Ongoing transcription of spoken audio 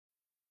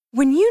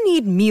When you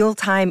need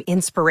mealtime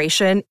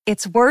inspiration,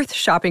 it's worth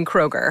shopping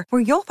Kroger,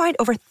 where you'll find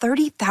over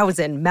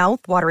 30,000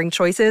 mouth-watering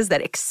choices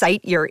that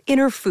excite your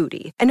inner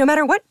foodie. And no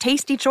matter what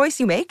tasty choice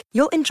you make,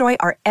 you'll enjoy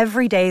our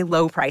everyday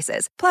low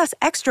prices, plus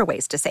extra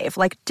ways to save,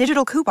 like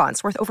digital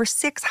coupons worth over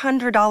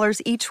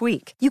 $600 each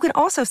week. You can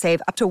also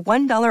save up to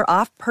 $1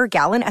 off per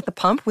gallon at the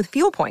pump with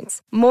fuel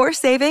points. More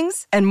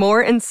savings and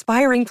more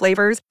inspiring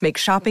flavors make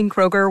shopping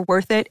Kroger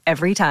worth it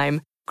every time.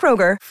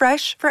 Kroger,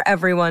 fresh for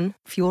everyone.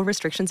 Fuel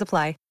restrictions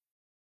apply.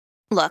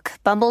 Look,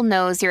 Bumble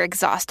knows you're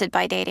exhausted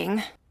by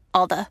dating.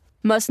 All the,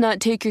 must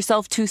not take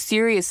yourself too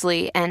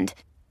seriously, and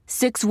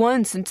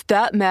 6'1" since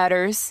that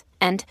matters,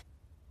 and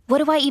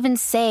what do I even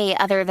say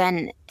other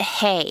than,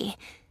 hey?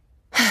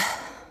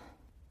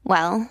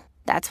 Well,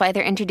 that's why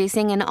they're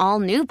introducing an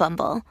all-new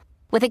Bumble,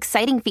 with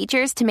exciting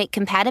features to make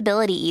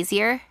compatibility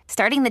easier,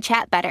 starting the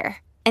chat better,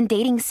 and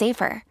dating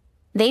safer.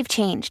 They've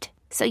changed,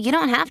 so you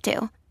don't have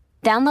to.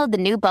 Download the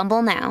new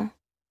Bumble now.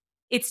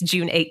 It's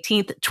June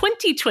 18th,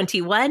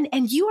 2021,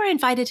 and you are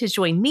invited to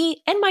join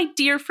me and my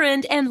dear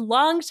friend and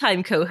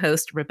longtime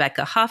co-host,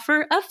 Rebecca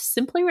Hoffer of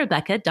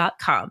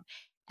SimplyRebecca.com,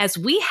 as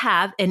we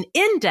have an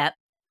in-depth,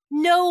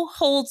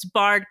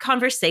 no-holds-barred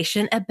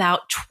conversation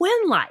about twin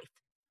life,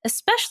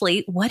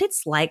 especially what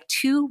it's like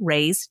to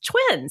raise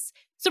twins.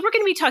 So we're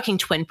going to be talking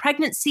twin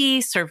pregnancy,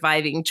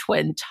 surviving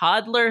twin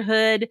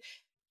toddlerhood,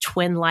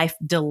 twin life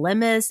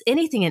dilemmas,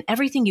 anything and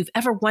everything you've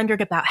ever wondered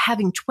about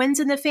having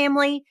twins in the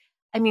family.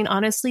 I mean,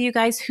 honestly, you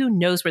guys, who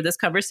knows where this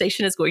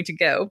conversation is going to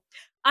go?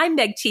 I'm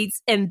Meg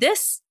Tietz, and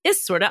this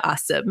is Sorta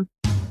Awesome.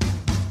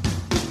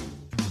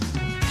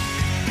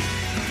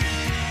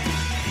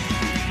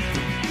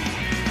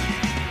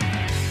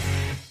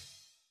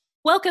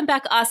 Welcome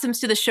back, Awesomes,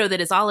 to the show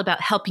that is all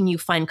about helping you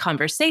find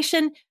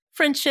conversation,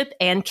 friendship,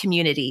 and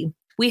community.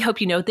 We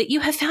hope you know that you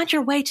have found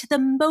your way to the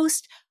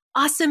most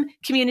awesome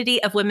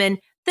community of women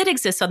that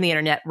exists on the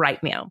internet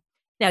right now.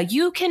 Now,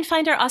 you can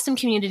find our awesome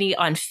community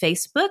on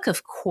Facebook,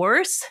 of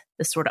course.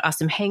 The Sorta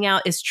Awesome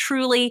Hangout is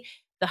truly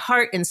the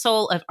heart and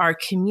soul of our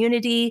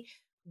community.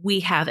 We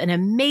have an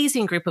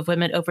amazing group of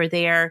women over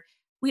there.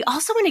 We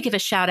also want to give a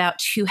shout out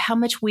to how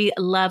much we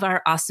love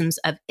our awesomes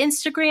of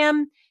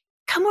Instagram.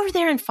 Come over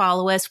there and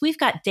follow us. We've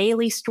got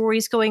daily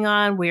stories going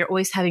on. We're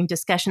always having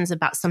discussions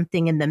about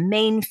something in the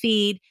main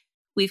feed.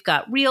 We've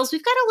got reels.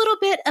 We've got a little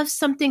bit of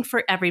something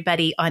for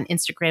everybody on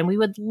Instagram. We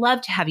would love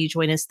to have you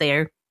join us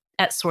there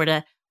at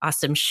Sorta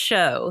Awesome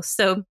Show.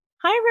 So,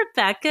 hi,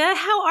 Rebecca.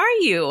 How are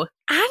you?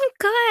 I'm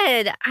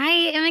good.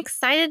 I am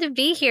excited to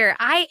be here.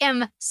 I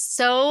am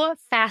so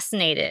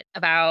fascinated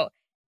about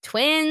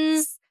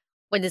twins,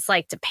 what it's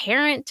like to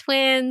parent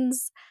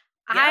twins.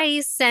 Yep.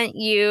 I sent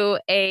you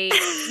a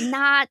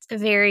not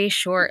very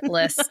short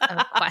list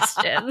of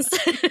questions.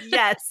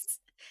 Yes.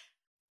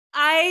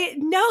 I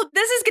know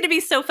this is going to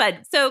be so fun.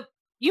 So,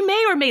 you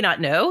may or may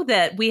not know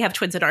that we have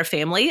twins in our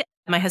family.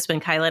 My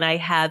husband, Kyle, and I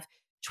have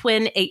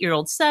twin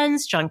 8-year-old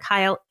sons, John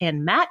Kyle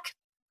and Mac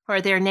are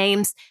their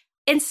names.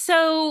 And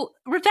so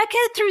Rebecca,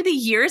 through the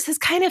years, has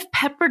kind of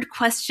peppered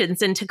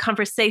questions into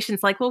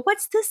conversations like, well,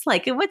 what's this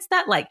like? And what's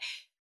that like?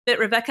 But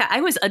Rebecca,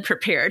 I was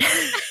unprepared.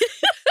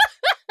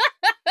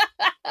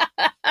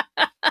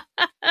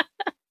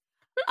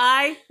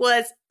 I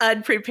was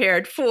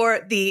unprepared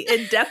for the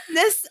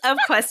in-depthness of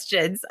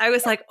questions. I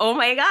was like, oh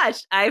my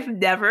gosh, I've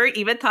never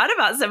even thought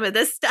about some of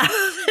this stuff.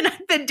 And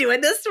I've been doing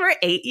this for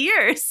 8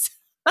 years.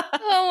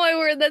 Oh my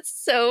word, that's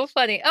so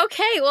funny.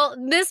 Okay, well,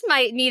 this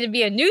might need to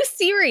be a new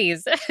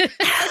series.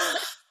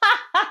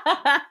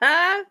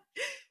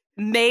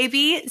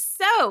 Maybe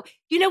so.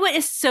 You know what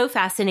is so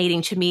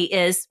fascinating to me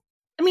is,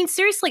 I mean,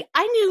 seriously,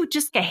 I knew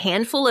just a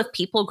handful of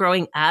people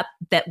growing up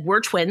that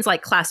were twins,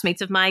 like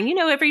classmates of mine. You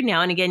know, every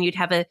now and again, you'd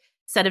have a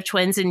set of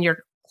twins in your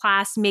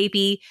class,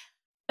 maybe.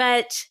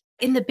 But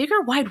in the bigger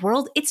wide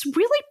world, it's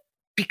really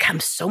become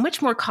so much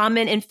more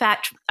common. In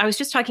fact, I was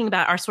just talking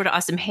about our Sorta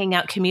Awesome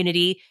Hangout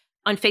community.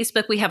 On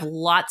Facebook, we have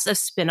lots of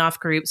spin-off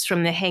groups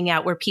from the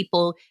Hangout where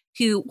people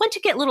who want to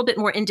get a little bit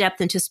more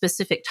in-depth into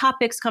specific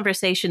topics,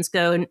 conversations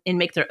go and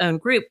make their own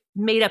group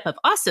made up of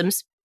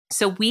awesomes.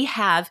 So we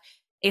have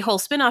a whole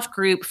spin-off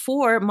group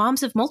for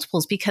moms of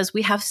multiples because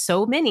we have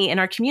so many in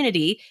our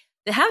community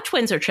that have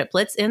twins or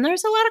triplets, and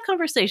there's a lot of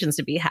conversations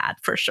to be had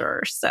for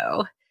sure.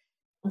 So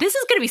this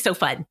is going to be so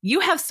fun. You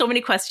have so many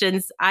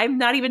questions. I'm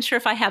not even sure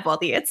if I have all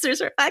the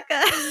answers,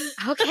 Rebecca.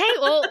 Okay,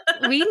 well,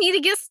 we need to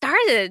get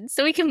started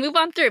so we can move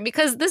on through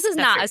because this is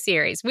not a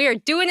series. We are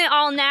doing it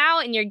all now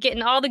and you're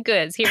getting all the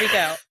goods. Here we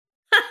go.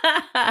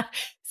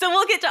 So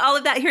we'll get to all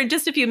of that here in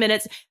just a few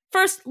minutes.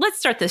 First, let's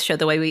start this show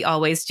the way we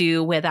always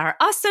do with our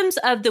Awesomes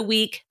of the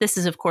Week. This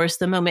is, of course,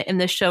 the moment in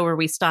the show where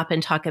we stop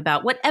and talk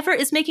about whatever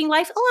is making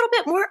life a little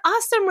bit more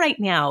awesome right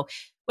now.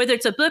 Whether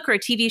it's a book or a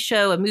TV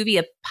show, a movie,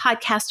 a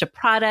podcast, a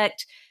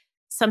product,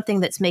 something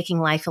that's making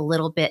life a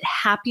little bit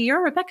happier.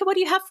 Rebecca, what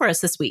do you have for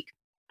us this week?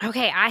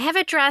 Okay, I have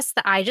a dress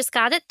that I just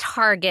got at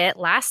Target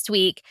last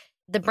week.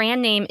 The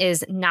brand name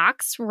is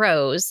Knox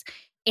Rose.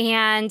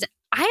 And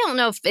I don't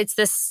know if it's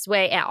this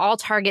way at all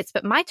Targets,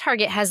 but my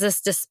Target has this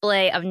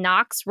display of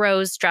Knox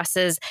Rose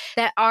dresses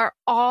that are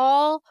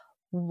all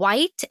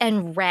white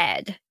and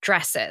red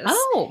dresses.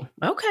 Oh,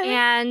 okay.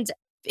 And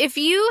if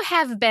you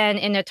have been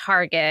in a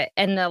Target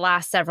in the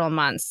last several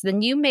months,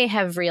 then you may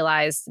have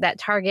realized that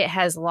Target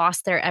has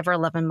lost their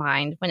ever-loving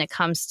mind when it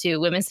comes to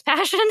women's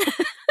fashion.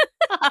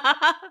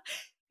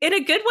 In a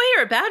good way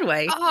or a bad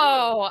way?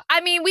 Oh,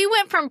 I mean, we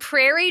went from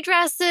prairie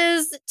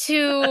dresses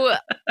to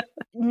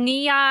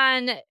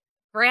neon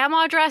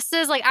grandma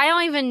dresses. Like, I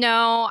don't even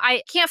know.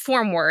 I can't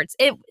form words.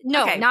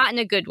 Not in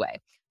a good way.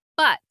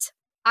 But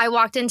I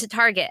walked into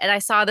Target and I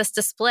saw this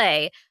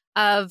display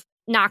of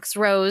Knox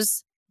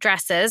Rose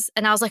dresses.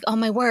 And I was like, oh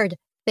my word,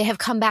 they have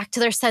come back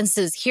to their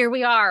senses. Here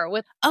we are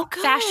with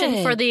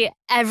fashion for the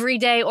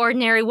everyday,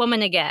 ordinary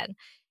woman again.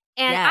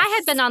 And I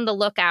had been on the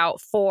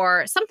lookout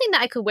for something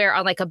that I could wear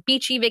on like a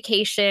beachy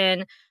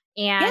vacation.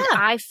 And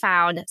I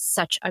found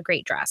such a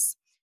great dress.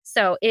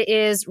 So it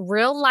is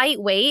real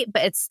lightweight,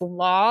 but it's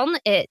long.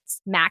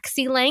 It's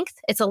maxi length.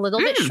 It's a little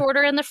bit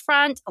shorter in the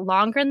front,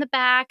 longer in the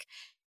back.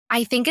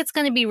 I think it's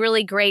going to be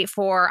really great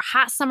for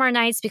hot summer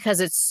nights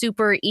because it's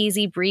super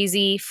easy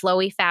breezy,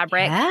 flowy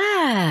fabric.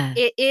 Yeah.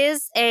 It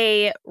is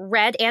a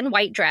red and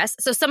white dress.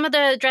 So some of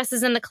the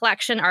dresses in the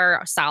collection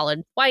are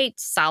solid white,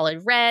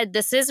 solid red.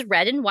 This is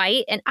red and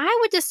white. And I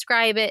would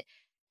describe it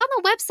on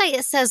the website,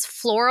 it says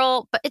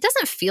floral, but it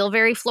doesn't feel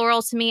very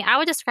floral to me. I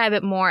would describe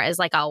it more as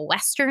like a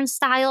Western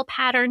style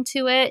pattern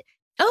to it.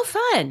 Oh,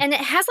 fun. And it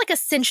has like a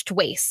cinched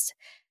waist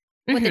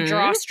with a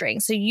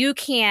drawstring. So you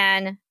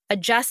can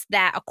adjust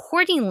that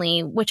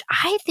accordingly, which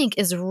I think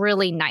is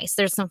really nice.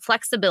 There's some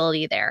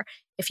flexibility there.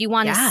 If you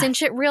want to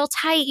cinch it real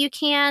tight, you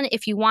can.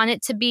 If you want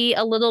it to be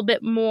a little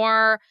bit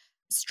more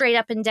straight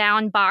up and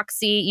down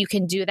boxy, you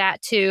can do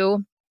that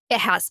too. It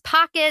has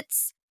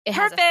pockets.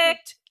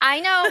 Perfect. I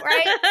know,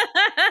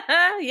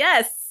 right?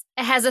 Yes.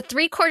 It has a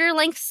 3/4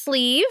 length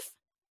sleeve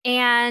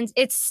and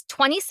it's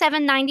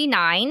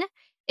 $27.99.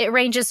 It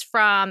ranges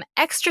from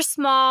extra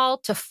small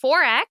to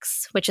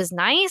 4X, which is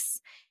nice.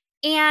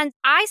 And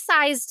I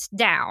sized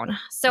down.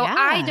 So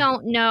I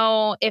don't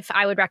know if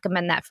I would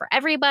recommend that for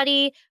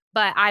everybody,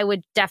 but I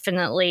would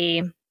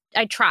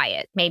I'd try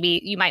it.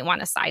 Maybe you might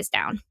want to size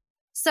down.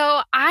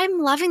 So I'm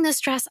loving this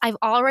dress. I've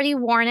already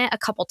worn it a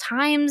couple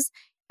times.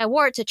 I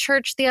wore it to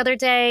church the other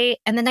day,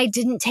 and then I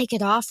didn't take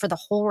it off for the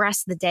whole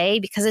rest of the day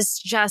because it's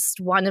just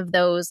one of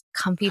those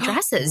comfy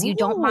dresses you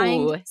don't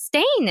mind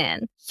staying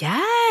in.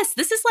 Yes.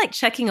 This is like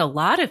checking a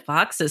lot of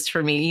boxes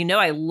for me. You know,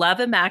 I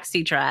love a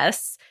maxi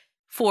dress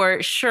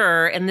for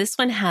sure. And this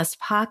one has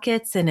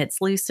pockets and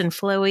it's loose and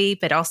flowy,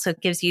 but also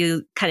gives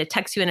you kind of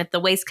tucks you in at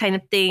the waist kind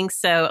of thing.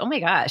 So, oh my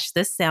gosh,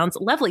 this sounds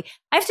lovely.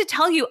 I have to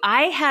tell you,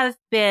 I have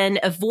been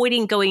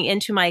avoiding going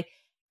into my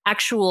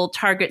actual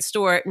Target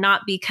store,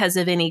 not because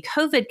of any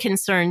COVID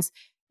concerns,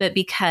 but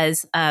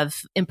because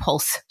of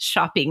impulse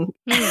shopping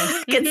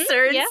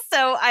concerns. Yeah.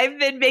 So I've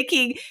been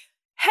making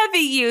heavy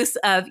use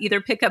of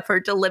either pickup or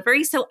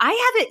delivery. So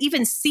I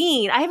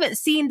haven't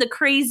seen the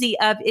crazy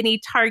of any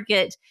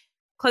Target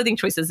clothing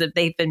choices that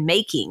they've been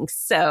making.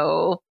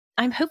 So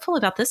I'm hopeful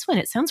about this one.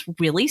 It sounds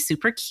really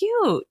super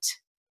cute.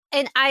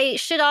 And I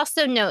should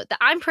also note that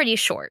I'm pretty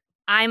short.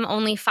 I'm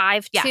only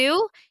 5'2". Yeah.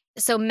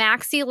 So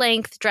maxi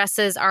length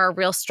dresses are a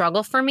real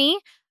struggle for me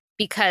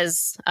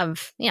because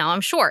of,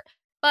 I'm short.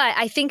 But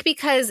I think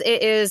because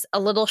it is a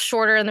little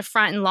shorter in the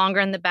front and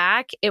longer in the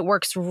back, it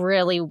works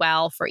really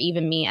well for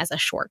even me as a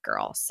short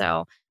girl.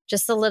 So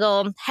just a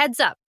little heads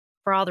up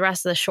for all the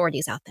rest of the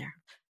shorties out there.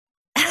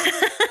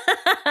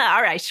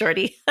 All right,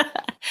 shorty.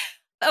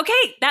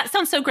 Okay, that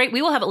sounds so great.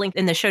 We will have a link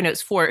in the show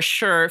notes for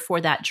sure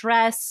for that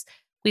dress.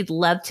 We'd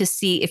love to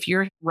see if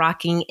you're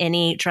rocking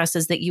any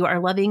dresses that you are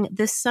loving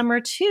this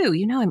summer too.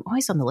 You know, I'm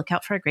always on the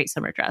lookout for a great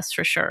summer dress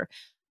for sure.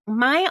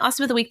 My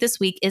Awesome of the Week this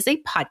week is a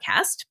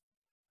podcast.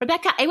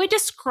 Rebecca, I would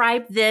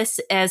describe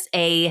this as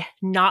a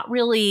not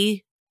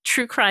really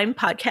true crime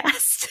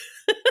podcast.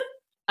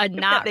 A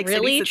not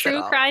really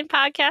true crime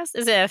podcast?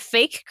 Is it a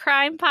fake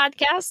crime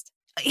podcast?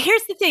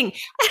 Here's the thing.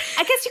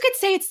 I guess you could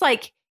say it's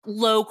like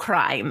low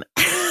crime.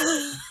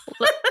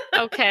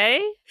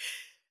 Okay.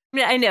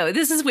 I know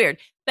this is weird,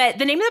 but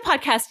the name of the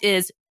podcast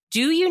is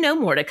Do You Know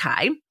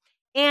Mordecai?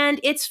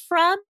 And it's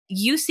from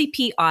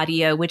UCP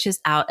Audio, which is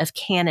out of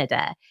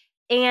Canada.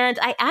 And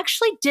I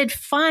actually did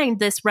find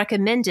this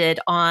recommended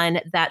on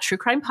that true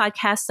crime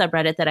podcast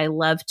subreddit that I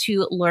love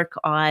to lurk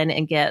on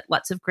and get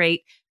lots of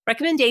great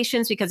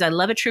recommendations because I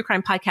love a true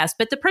crime podcast.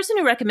 But the person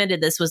who recommended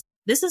this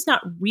is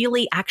not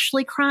really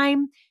actually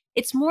crime.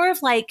 It's more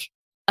of like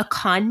a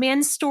con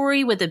man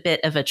story with a bit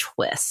of a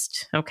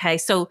twist. Okay.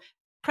 So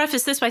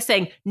preface this by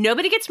saying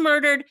nobody gets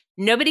murdered.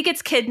 Nobody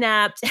gets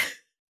kidnapped.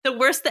 The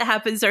worst that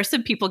happens are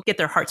some people get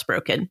their hearts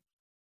broken.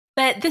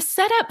 But the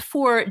setup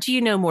for Do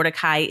You Know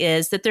Mordecai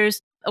is that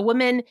there's a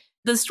woman,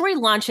 the story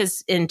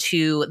launches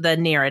into the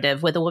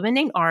narrative with a woman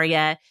named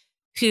Arya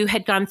who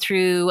had gone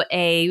through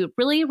a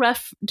really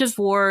rough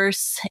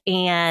divorce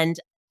and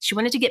she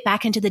wanted to get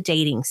back into the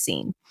dating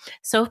scene.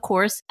 So, of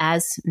course,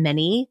 as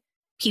many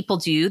people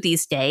do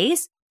these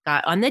days,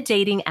 got on the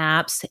dating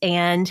apps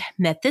and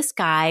met this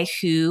guy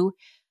who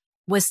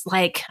was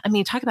like,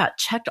 talk about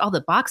checked all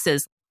the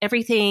boxes,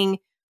 everything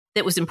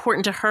that was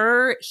important to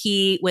her,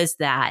 he was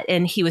that.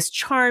 And he was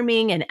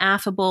charming and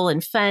affable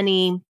and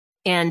funny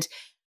and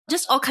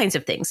just all kinds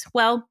of things.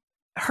 Well,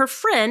 her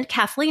friend,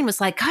 Kathleen,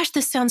 was like, gosh,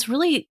 this sounds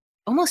really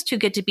almost too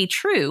good to be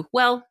true.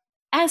 Well,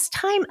 as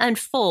time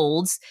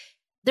unfolds,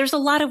 there's a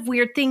lot of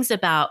weird things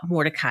about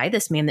Mordecai,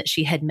 this man that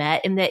she had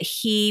met, and that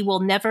he will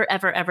never,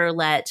 ever, ever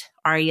let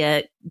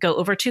Arya go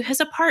over to his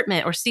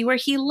apartment or see where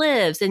he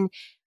lives. And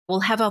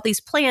we'll have all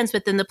these plans,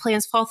 but then the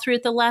plans fall through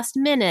at the last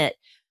minute.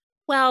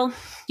 Well,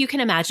 you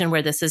can imagine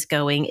where this is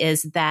going,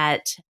 is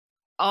that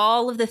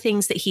all of the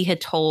things that he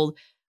had told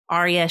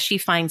Arya, she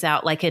finds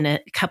out like in a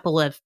couple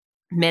of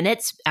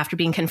minutes after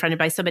being confronted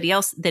by somebody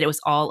else that it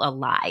was all a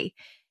lie.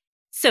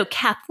 So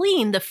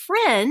Kathleen, the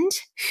friend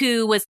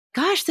who was,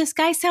 gosh, this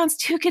guy sounds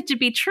too good to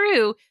be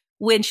true.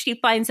 When she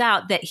finds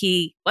out that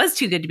he was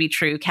too good to be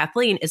true,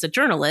 Kathleen is a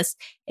journalist.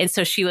 And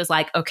so she was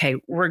like, okay,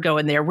 we're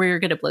going there. We're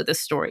going to blow this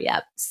story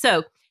up.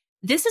 So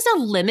this is a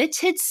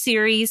limited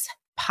series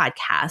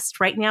podcast.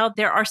 Right now,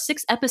 there are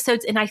 6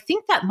 episodes, and I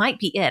think that might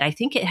be it. I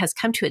think it has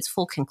come to its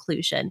full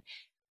conclusion.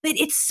 But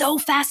it's so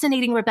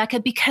fascinating,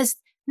 Rebecca, because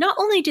not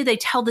only do they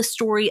tell the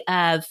story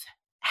of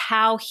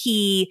how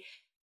he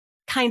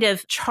kind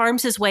of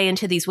charms his way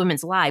into these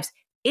women's lives,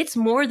 it's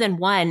more than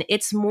one.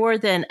 It's more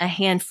than a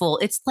handful.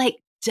 It's like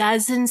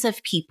dozens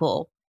of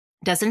people,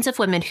 dozens of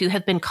women who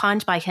have been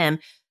conned by him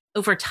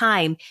over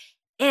time.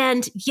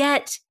 And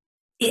yet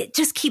it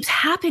just keeps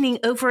happening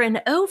over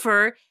and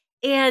over.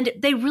 And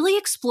they really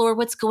explore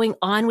what's going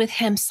on with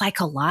him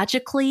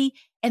psychologically.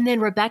 And then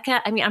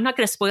Rebecca, I mean, I'm not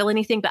going to spoil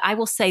anything, but I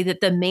will say that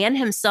the man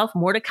himself,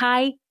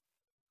 Mordecai,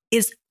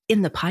 is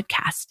in the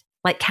podcast.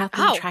 Like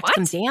Kathleen tracks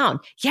him down.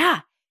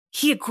 Yeah.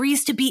 He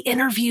agrees to be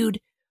interviewed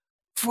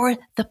for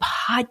the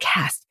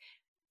podcast.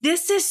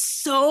 This is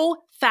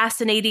so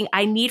fascinating.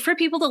 I need for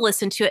people to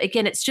listen to it.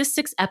 Again, it's just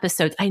 6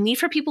 episodes. I need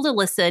for people to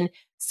listen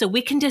so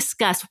we can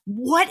discuss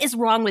what is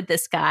wrong with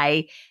this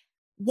guy.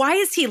 Why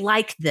is he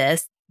like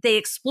this? They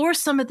explore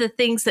some of the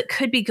things that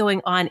could be going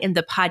on in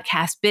the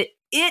podcast, but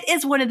it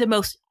is one of the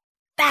most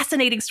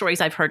fascinating stories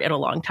I've heard in a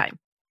long time.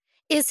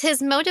 Is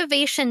his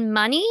motivation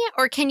money,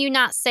 or can you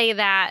not say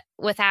that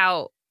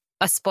without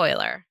a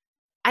spoiler?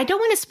 I don't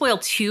want to spoil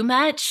too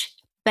much,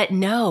 but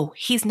no,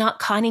 he's not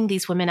conning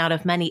these women out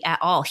of money at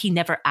all. He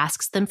never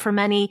asks them for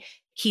money.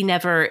 He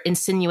never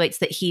insinuates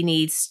that he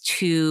needs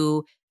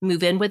to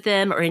move in with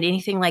them or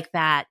anything like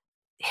that.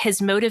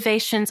 His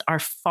motivations are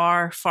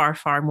far, far,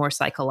 far more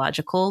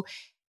psychological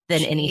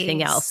than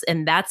anything else.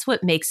 And that's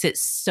what makes it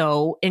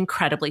so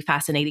incredibly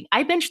fascinating.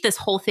 I binged this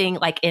whole thing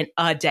like in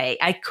a day.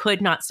 I could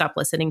not stop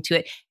listening to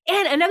it.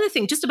 And another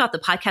thing, just about the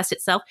podcast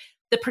itself,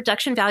 the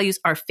production values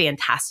are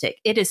fantastic.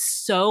 It is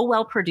so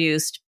well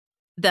produced.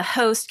 The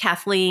host,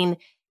 Kathleen,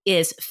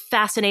 is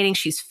fascinating.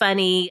 She's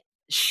funny.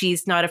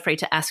 She's not afraid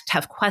to ask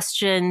tough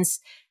questions.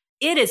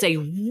 It is a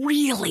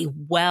really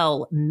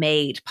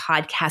well-made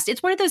podcast.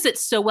 It's one of those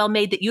that's so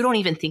well-made that you don't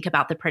even think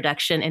about the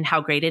production and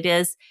how great it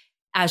is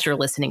as you're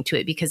listening to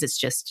it, because it's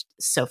just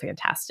so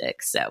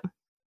fantastic. So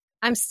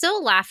I'm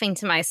still laughing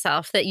to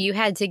myself that you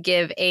had to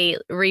give a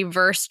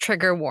reverse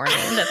trigger warning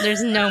that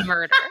there's no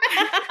murder.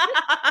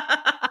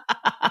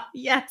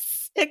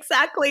 Yes,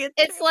 exactly.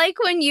 It's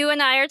like when you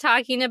and I are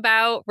talking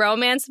about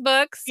romance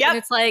books. Yep. And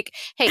it's like,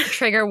 hey,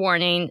 trigger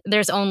warning,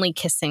 there's only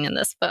kissing in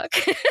this book.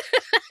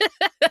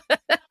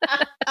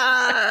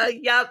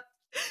 Yep.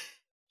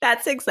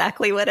 That's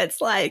exactly what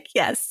it's like.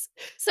 Yes.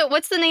 So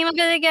what's the name of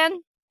it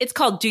again? It's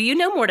called Do You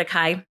Know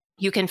Mordecai?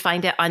 You can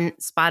find it on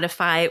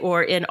Spotify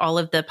or in all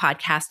of the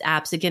podcast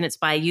apps. Again, it's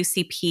by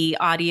UCP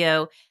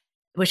Audio,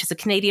 which is a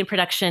Canadian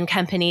production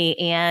company.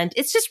 And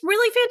it's just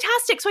really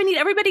fantastic. So I need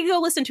everybody to go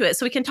listen to it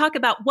so we can talk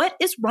about what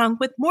is wrong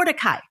with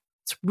Mordecai.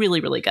 It's really,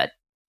 really good.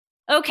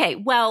 Okay,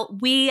 well,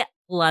 we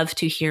love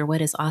to hear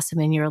what is awesome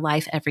in your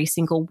life every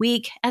single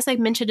week. As I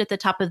mentioned at the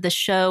top of the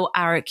show,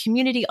 our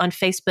community on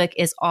Facebook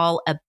is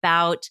all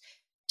about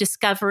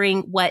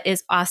discovering what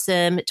is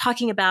awesome,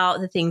 talking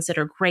about the things that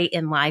are great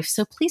in life.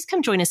 So please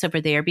come join us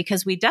over there,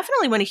 because we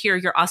definitely want to hear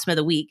your awesome of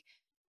the week.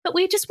 But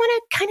we just want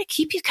to kind of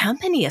keep you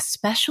company,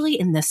 especially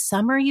in the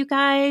summer, you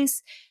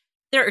guys.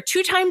 There are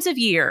 2 times of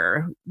the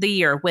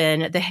year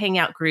when the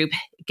Hangout group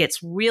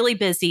gets really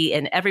busy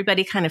and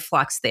everybody kind of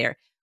flocks there.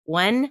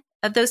 One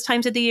of those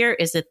times of the year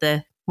is at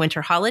the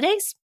winter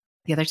holidays.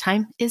 The other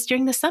time is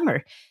during the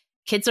summer.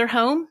 Kids are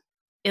home.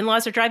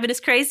 In-laws are driving us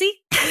crazy.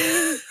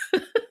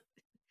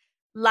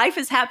 Life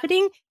is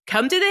happening.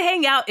 Come to the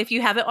Hangout if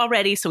you haven't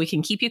already, so we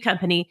can keep you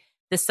company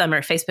this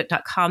summer.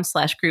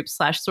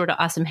 Facebook.com/group/sorta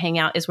awesome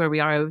hangout is where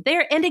we are over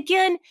there. And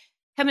again,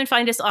 come and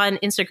find us on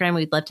Instagram.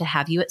 We'd love to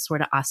have you at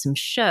Sorta Awesome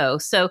Show.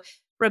 So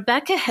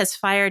Rebecca has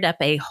fired up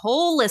a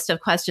whole list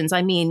of questions.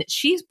 I mean,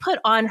 she's put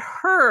on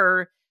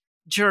her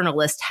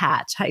journalist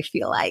hat, I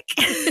feel like.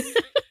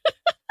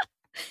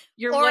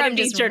 You're or I'm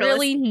just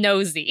really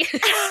nosy.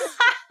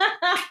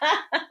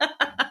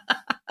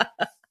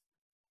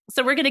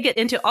 So we're going to get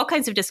into all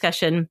kinds of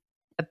discussion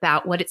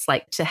about what it's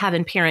like to have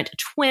and parent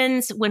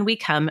twins when we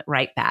come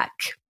right back.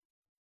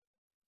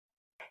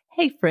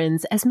 Hey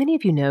friends, as many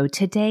of you know,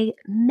 today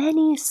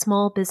many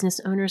small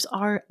business owners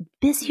are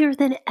busier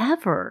than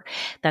ever.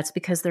 That's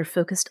because they're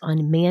focused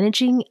on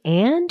managing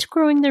and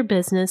growing their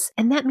business,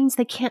 and that means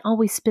they can't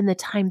always spend the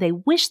time they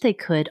wish they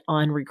could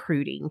on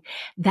recruiting.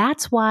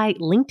 That's why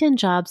LinkedIn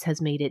Jobs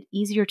has made it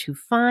easier to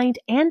find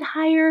and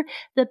hire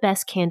the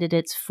best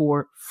candidates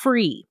for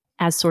free.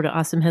 As Sorta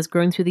Awesome has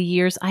grown through the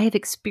years, I have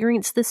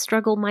experienced this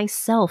struggle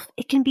myself.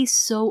 It can be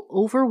so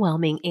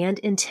overwhelming and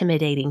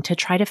intimidating to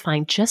try to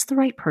find just the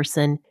right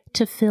person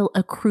to fill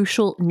a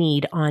crucial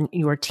need on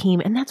your team.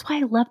 And that's why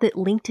I love that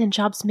LinkedIn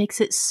Jobs makes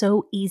it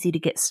so easy to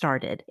get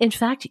started. In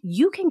fact,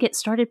 you can get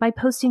started by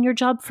posting your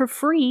job for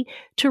free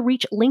to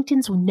reach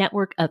LinkedIn's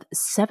network of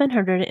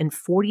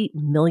 740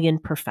 million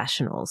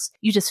professionals.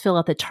 You just fill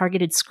out the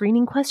targeted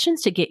screening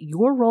questions to get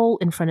your role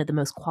in front of the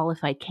most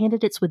qualified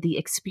candidates with the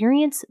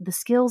experience, the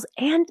skills,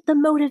 and the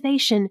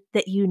motivation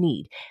that you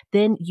need.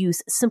 Then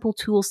use simple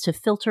tools to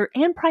filter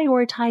and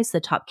prioritize the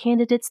top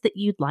candidates that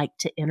you'd like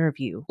to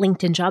interview.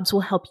 LinkedIn Jobs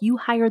will help you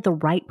hire the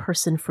right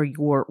person for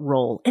your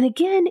role. And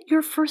again,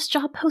 your first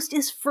job post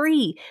is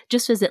free.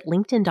 Just visit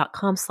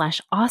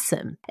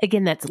linkedin.com/awesome.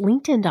 Again, that's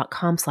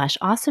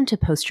linkedin.com/awesome to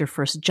post your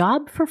first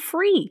job for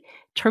free.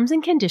 Terms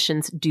and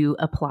conditions do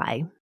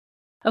apply.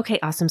 Okay,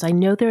 awesomes. I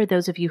know there are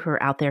those of you who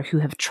are out there who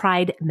have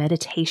tried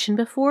meditation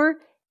before,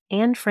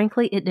 and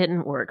frankly, it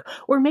didn't work.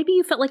 Or maybe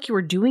you felt like you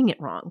were doing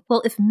it wrong.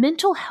 Well, if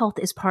mental health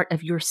is part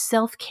of your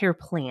self-care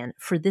plan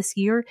for this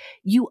year,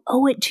 you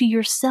owe it to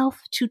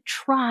yourself to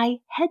try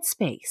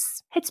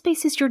Headspace.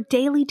 Headspace is your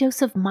daily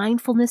dose of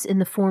mindfulness in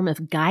the form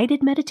of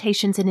guided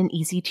meditations in an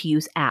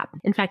easy-to-use app.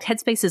 In fact,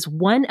 Headspace is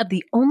one of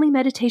the only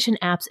meditation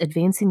apps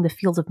advancing the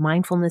field of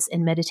mindfulness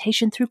and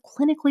meditation through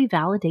clinically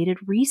validated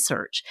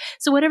research.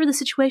 So whatever the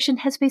situation,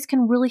 Headspace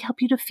can really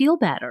help you to feel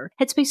better.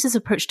 Headspace's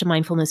approach to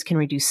mindfulness can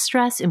reduce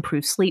stress,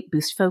 improve sleep,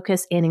 boost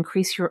focus, and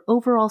increase your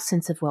overall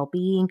sense of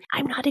well-being.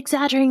 I'm not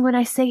exaggerating when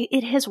I say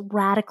it has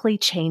radically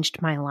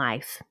changed my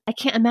life. I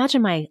can't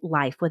imagine my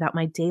life without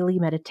my daily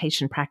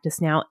meditation practice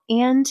now,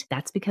 and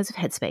that's because of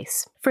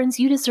Headspace. Friends,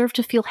 you deserve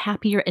to feel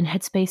happier, and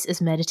Headspace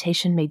is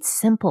meditation made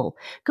simple.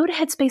 Go to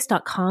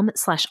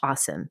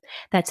headspace.com/awesome.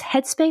 That's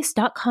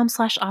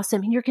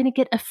headspace.com/awesome, and you're going to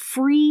get a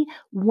free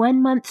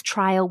 1-month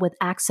trial with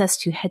access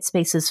to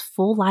Headspace's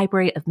full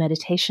library of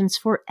meditations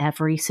for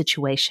every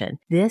situation.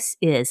 This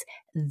is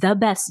the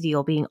best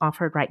deal being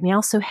offered right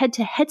now, so head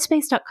to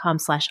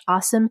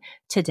headspace.com/awesome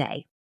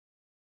today.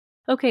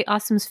 Okay,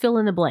 awesomes, fill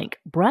in the blank.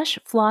 Brush,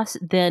 floss,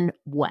 then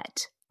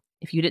what?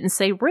 If you didn't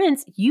say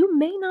rinse, you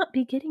may not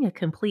be getting a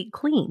complete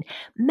clean.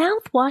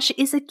 Mouthwash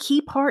is a key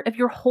part of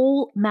your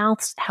whole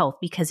mouth's health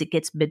because it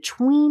gets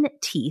between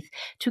teeth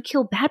to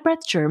kill bad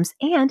breath germs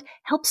and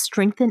help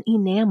strengthen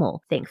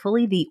enamel.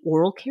 Thankfully, the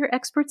oral care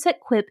experts at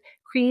Quip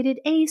created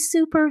a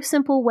super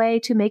simple way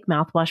to make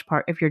mouthwash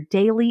part of your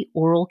daily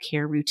oral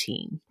care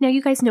routine. Now,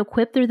 you guys know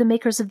Quip. They're the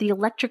makers of the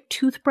electric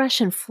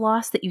toothbrush and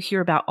floss that you hear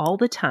about all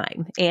the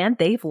time. And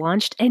they've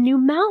launched a new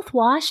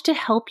mouthwash to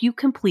help you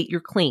complete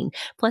your clean.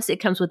 Plus, it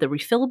comes with a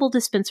refillable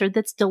dispenser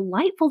that's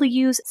delightful to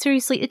use.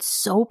 Seriously, it's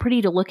so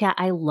pretty to look at.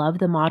 I love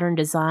the modern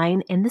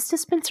design. And this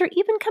dispenser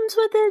even comes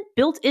with a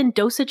built-in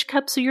dosage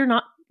cup so you're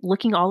not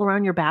looking all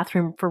around your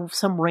bathroom for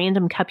some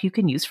random cup you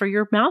can use for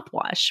your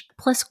mouthwash.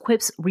 Plus,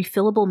 Quip's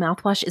refillable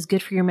mouthwash is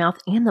good for your mouth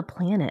and the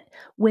planet.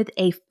 With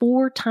a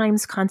 4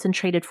 times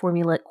concentrated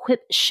formula,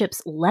 Quip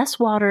ships less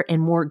water and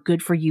more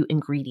good-for-you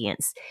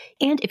ingredients.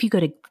 And if you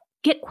go to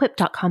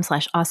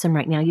getquip.com/awesome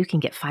right now, you can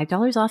get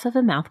 $5 off of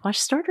a mouthwash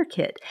starter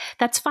kit.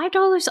 That's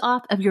 $5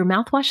 off of your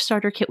mouthwash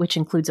starter kit, which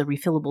includes a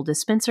refillable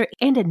dispenser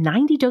and a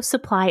 90-dose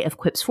supply of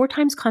Quip's 4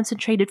 times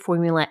concentrated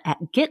formula at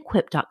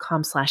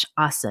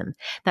getquip.com/awesome.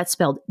 That's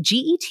spelled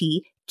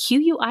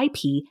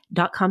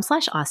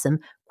GETQUIP.com/awesome.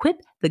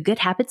 Quip, the Good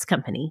Habits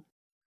Company.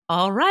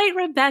 All right,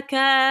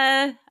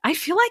 Rebecca. I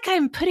feel like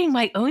I'm putting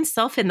my own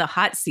self in the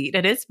hot seat,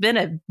 and it's been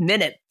a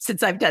minute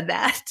since I've done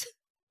that.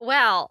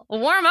 Well,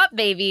 warm up,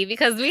 baby,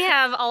 because we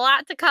have a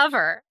lot to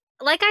cover.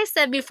 Like I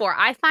said before,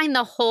 I find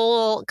the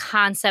whole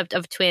concept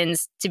of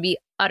twins to be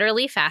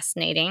utterly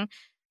fascinating.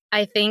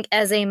 I think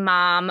as a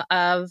mom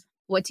of,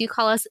 what do you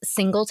call us?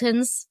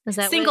 Singletons? Is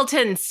that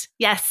Singletons,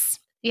 yes.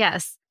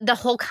 Yes. The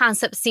whole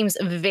concept seems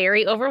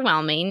very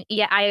overwhelming.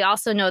 Yet I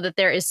also know that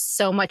there is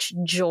so much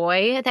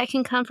joy that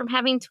can come from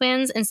having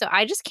twins. And so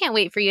I just can't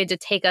wait for you to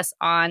take us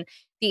on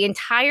the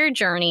entire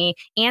journey,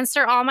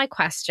 answer all my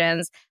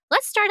questions.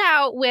 Let's start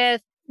out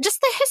with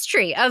just the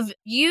history of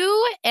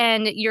you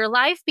and your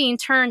life being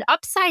turned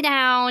upside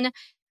down.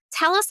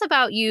 Tell us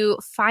about you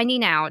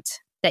finding out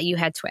that you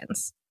had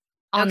twins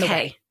on the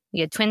way.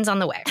 You had twins on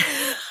the way.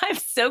 I'm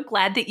so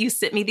glad that you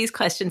sent me these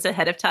questions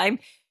ahead of time,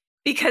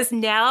 because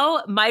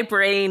now my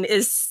brain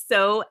is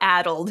so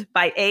addled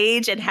by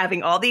age and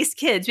having all these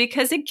kids.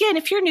 Because again,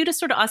 if you're new to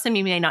Sorta Awesome,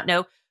 you may not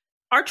know,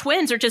 our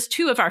twins are just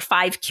 2 of our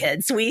 5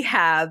 kids. We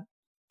have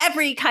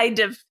every kind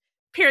of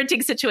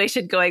parenting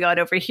situation going on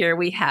over here.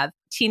 We have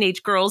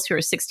teenage girls who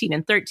are 16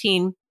 and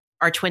 13.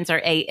 Our twins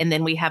are 8. And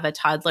then we have a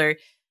toddler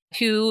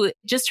who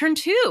just turned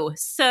 2.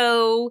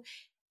 So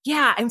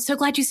Yeah, I'm so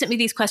glad you sent me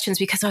these questions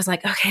because I was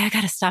like, okay, I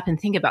got to stop and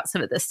think about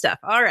some of this stuff.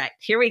 All right,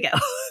 here we go.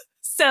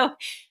 So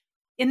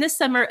in the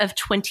summer of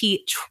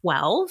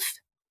 2012,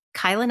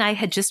 Kyle and I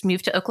had just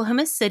moved to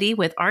Oklahoma City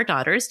with our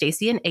daughters,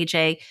 Daisy and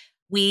AJ.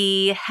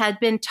 We had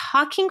been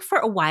talking for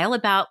a while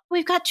about,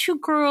 we've got 2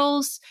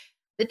 girls.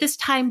 At this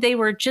time, they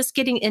were just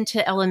getting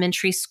into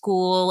elementary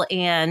school.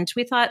 And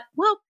we thought,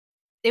 well,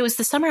 it was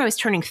the summer I was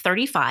turning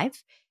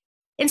 35.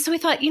 And so we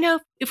thought,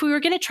 if we were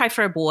going to try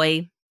for a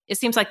boy, it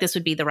seems like this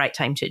would be the right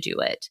time to do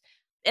it.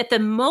 At the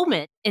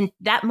moment, in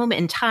that moment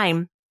in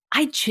time,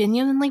 I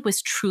genuinely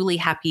was truly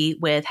happy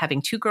with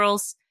having 2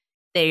 girls.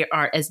 They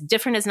are as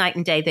different as night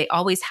and day. They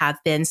always have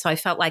been. So I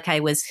felt like I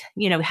was,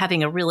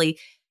 having a really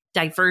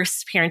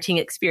diverse parenting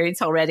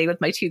experience already with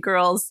my 2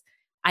 girls.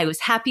 I was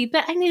happy,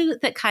 but I knew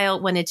that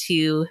Kyle wanted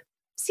to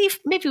see if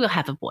maybe we'll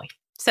have a boy.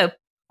 So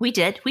we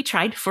did. We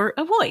tried for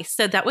a boy.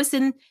 So that was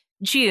in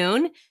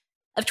June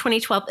of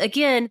 2012.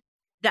 Again,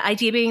 the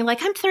idea being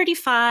like, I'm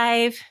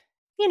 35,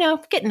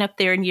 getting up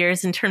there in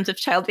years in terms of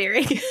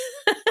childbearing,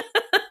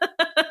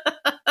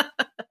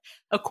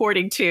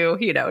 according to,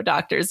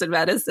 doctors and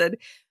medicine.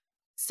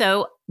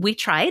 So we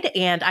tried,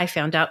 and I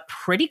found out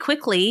pretty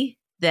quickly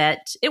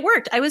that it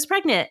worked. I was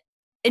pregnant.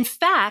 In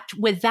fact,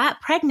 with that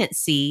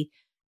pregnancy,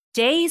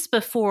 days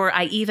before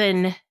I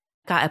even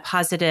got a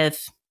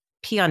positive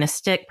pee on a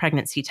stick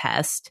pregnancy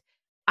test,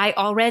 I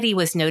already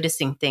was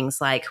noticing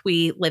things like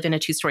we live in a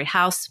 2-story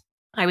house.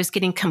 I was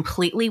getting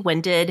completely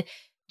winded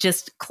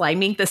just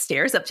climbing the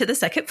stairs up to the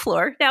 2nd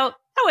floor. Now,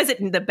 I wasn't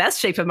in the best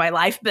shape of my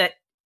life, but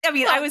I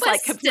mean, I was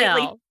like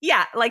completely,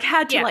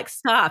 had to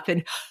stop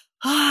and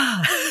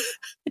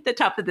at the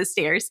top of the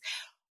stairs.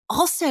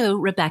 Also,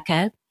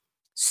 Rebecca,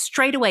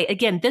 straight away,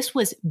 again, this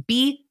was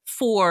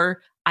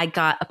before I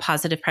got a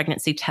positive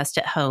pregnancy test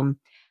at home,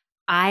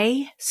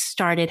 I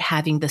started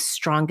having the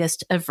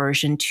strongest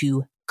aversion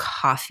to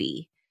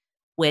coffee,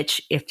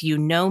 which if you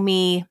know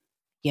me,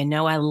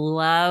 I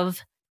love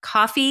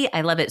coffee.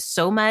 I love it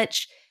so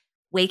much.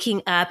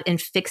 Waking up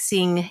and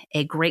fixing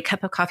a great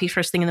cup of coffee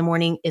first thing in the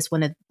morning is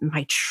one of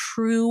my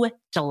true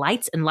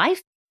delights in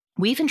life.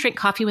 We even drink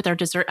coffee with our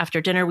dessert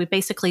after dinner. We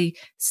basically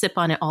sip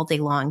on it all day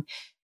long.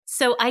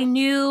 So I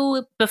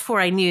knew before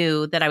I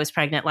knew that I was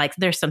pregnant, like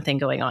there's something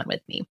going on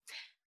with me.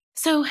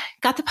 So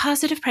got the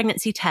positive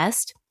pregnancy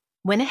test,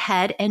 went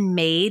ahead and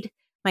made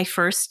my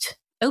first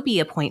OB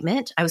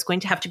appointment. I was going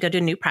to have to go to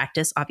a new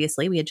practice.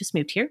 Obviously, we had just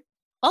moved here.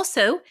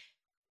 Also,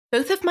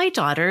 both of my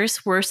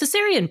daughters were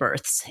cesarean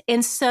births.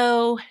 And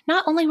so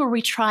not only were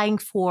we trying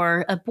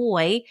for a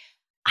boy,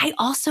 I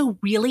also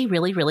really,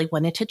 really, really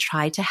wanted to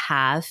try to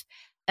have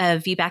a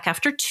VBAC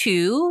after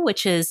 2,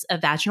 which is a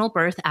vaginal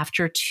birth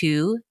after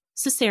 2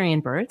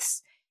 cesarean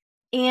births.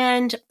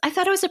 And I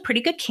thought I was a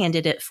pretty good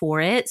candidate for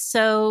it.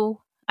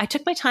 So I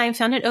took my time,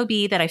 found an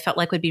OB that I felt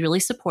like would be really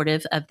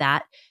supportive of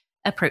that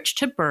approach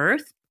to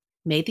birth,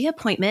 made the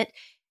appointment.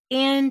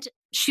 And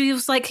she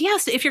was like,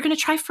 yes, if you're going to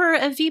try for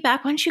a VBAC, why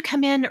don't you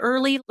come in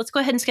early? Let's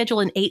go ahead and schedule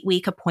an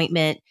 8-week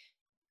appointment.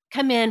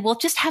 Come in. We'll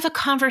just have a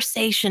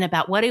conversation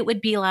about what it would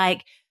be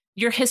like,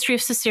 your history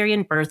of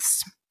cesarean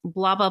births,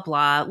 blah, blah,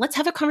 blah. Let's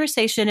have a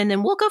conversation and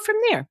then we'll go from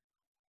there.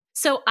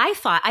 So I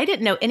thought I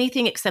didn't know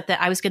anything except that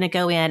I was going to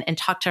go in and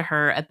talk to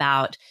her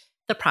about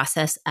the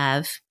process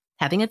of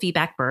having a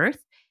VBAC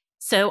birth.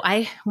 So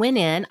I went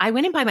in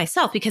by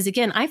myself because,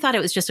 again, I thought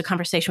it was just a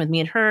conversation with me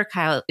and her.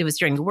 Kyle, it was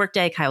during the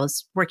workday. Kyle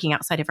was working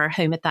outside of our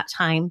home at that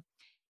time.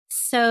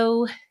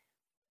 So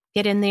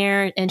get in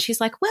there and she's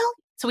like, well,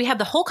 so we have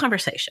the whole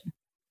conversation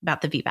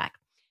about the VBAC.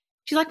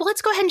 She's like, well,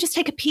 let's go ahead and just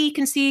take a peek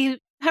and see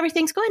how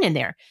everything's going in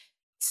there.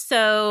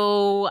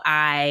 So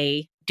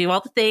I do all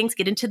the things,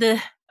 get into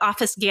the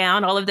office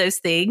gown, all of those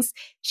things.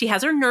 She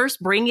has her nurse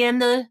bring in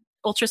the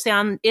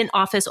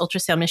in-office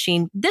ultrasound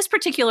machine. This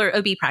particular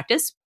OB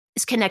practice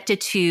is connected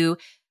to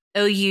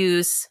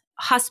OU's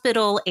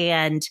hospital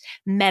and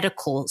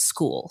medical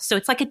school. So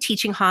it's like a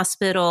teaching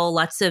hospital.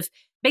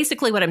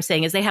 Basically what I'm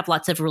saying is they have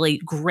lots of really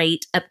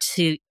great up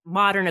to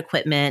modern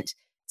equipment.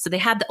 So they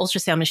have the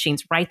ultrasound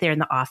machines right there in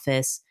the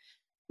office.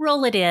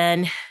 Roll it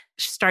in.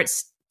 She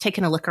starts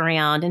taking a look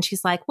around and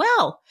she's like,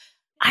 well,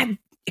 I'm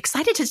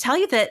excited to tell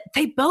you that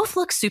they both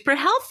look super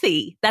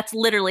healthy. That's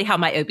literally how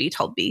my OB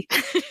told me.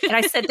 And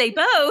I said, they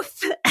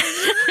both.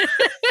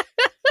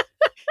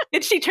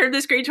 And she turned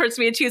the screen towards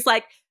me and she was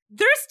like,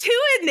 there's 2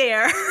 in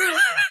there.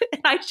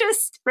 And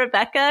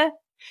Rebecca, have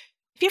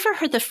you ever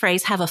heard the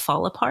phrase have a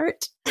fall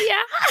apart?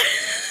 Yeah.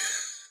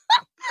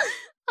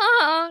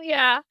 Oh,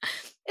 yeah.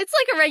 It's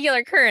like a regular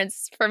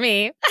occurrence for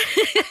me.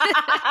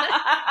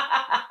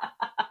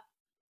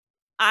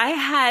 I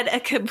had a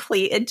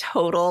complete and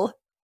total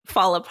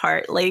fall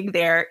apart laying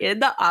there in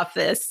the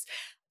office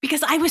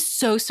because I was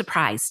so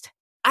surprised.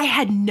 I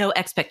had no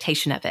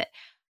expectation of it.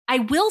 I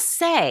will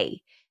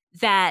say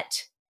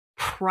that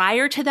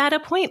prior to that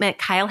appointment,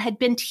 Kyle had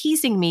been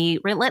teasing me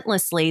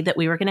relentlessly that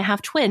we were going to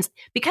have twins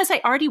because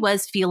I already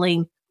was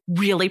feeling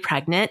really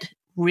pregnant,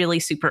 really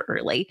super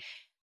early.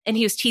 And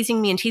he was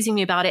teasing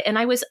me about it. And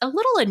I was a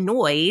little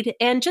annoyed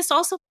and just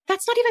also,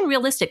 that's not even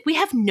realistic. We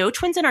have no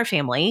twins in our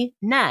family,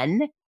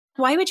 none.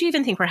 Why would you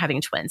even think we're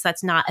having twins?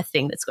 That's not a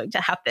thing that's going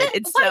to happen.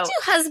 Why do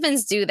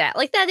husbands do that?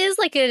 Like, that is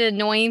like an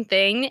annoying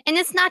thing. And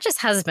it's not just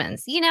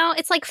husbands,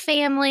 it's like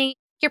family,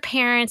 your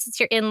parents, it's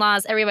your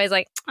in-laws. Everybody's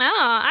like, oh,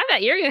 I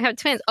bet you're going to have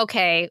twins.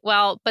 Okay,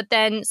 well, but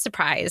then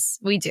surprise,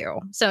 we do.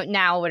 So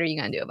now what are you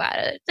going to do about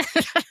it?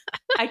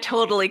 I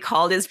totally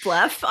called his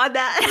bluff on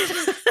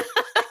that.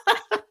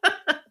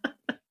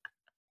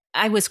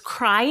 I was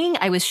crying.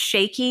 I was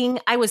shaking.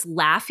 I was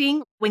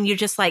laughing when you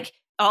just like,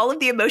 all of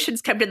the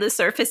emotions come to the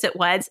surface at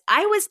once.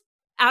 I was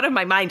out of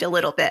my mind a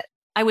little bit.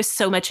 I was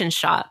so much in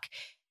shock.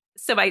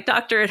 So my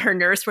doctor and her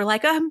nurse were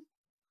like, we're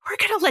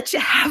going to let you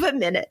have a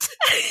minute.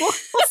 We'll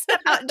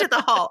step out into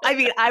the hall. I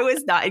mean, I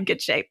was not in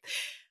good shape.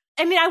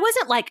 I mean, I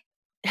wasn't like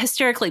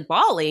hysterically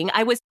bawling.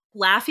 I was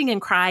laughing and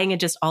crying and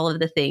just all of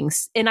the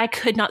things. And I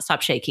could not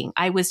stop shaking.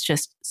 I was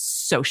just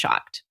so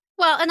shocked.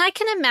 Well, and I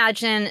can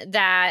imagine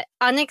that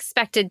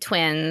unexpected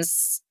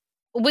twins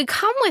would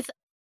come with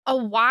a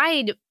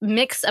wide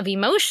mix of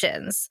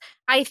emotions.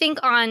 I think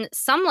on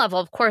some level,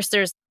 of course,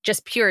 there's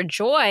just pure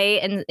joy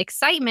and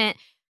excitement.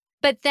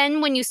 But then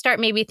when you start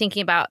maybe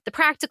thinking about the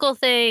practical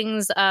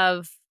things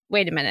of,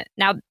 wait a minute,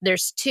 now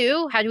there's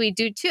two, how do we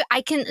do two?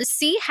 I can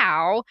see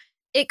how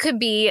it could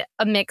be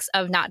a mix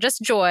of not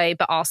just joy,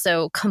 but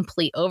also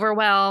complete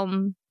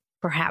overwhelm,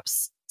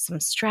 perhaps some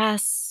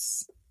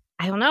stress.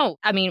 I don't know.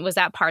 I mean, was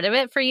that part of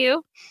it for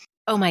you?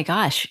 Oh my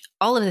gosh,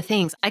 all of the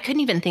things. I couldn't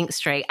even think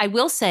straight. I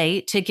will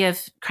say, to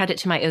give credit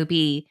to my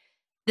OB,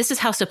 this is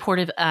how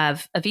supportive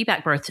of a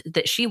VBAC birth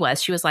that she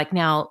was. She was like,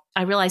 now,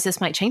 I realize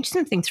this might change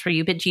some things for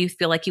you, but do you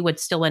feel like you would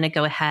still want to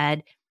go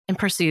ahead and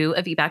pursue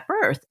a VBAC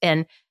birth?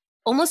 And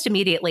almost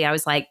immediately I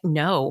was like,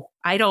 no,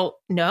 I don't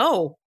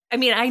know. I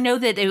mean, I know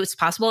that it was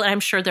possible. And I'm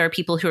sure there are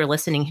people who are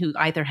listening who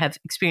either have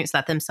experienced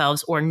that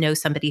themselves or know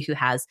somebody who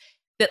has.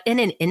 But in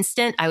an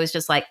instant, I was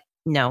just like,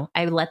 no,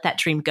 I let that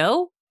dream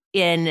go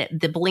in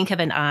the blink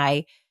of an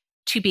eye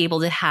to be able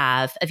to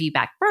have a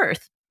VBAC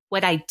birth.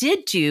 What I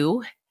did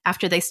do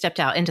after they stepped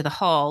out into the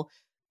hall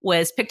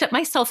was picked up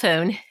my cell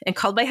phone and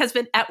called my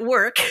husband at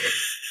work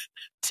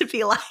to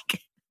be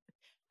like,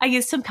 I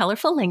used some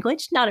colorful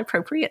language, not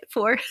appropriate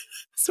for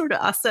sort of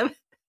awesome,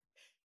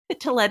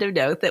 to let him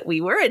know that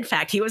we were, in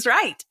fact, he was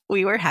right.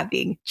 We were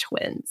having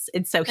twins.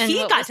 And so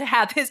he got to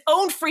have his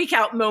own freak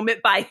out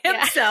moment by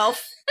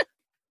himself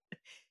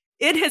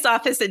in his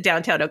office in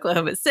downtown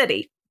Oklahoma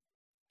City.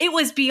 It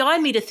was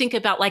beyond me to think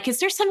about, like, is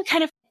there some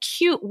kind of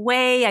cute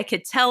way I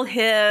could tell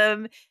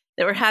him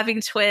that we're having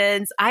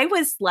twins? I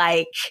was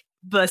like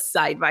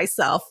beside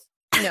myself.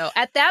 No,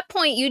 at that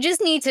point, you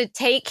just need to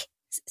take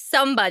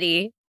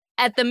somebody,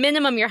 at the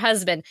minimum your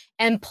husband,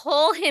 and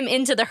pull him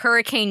into the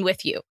hurricane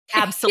with you.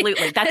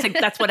 Absolutely.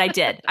 That's what I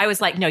did. I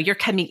was like, no, you're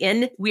coming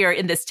in. We are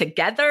in this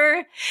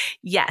together.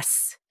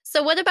 Yes.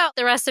 So what about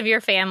the rest of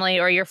your family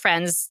or your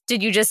friends?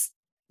 Did you just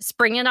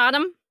spring it on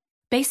them?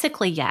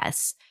 Basically,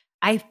 yes.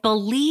 I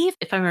believe,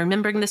 if I'm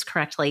remembering this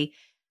correctly,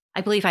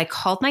 I believe I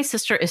called my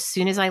sister as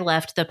soon as I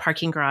left the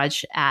parking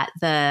garage at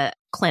the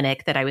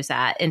clinic that I was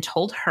at and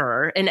told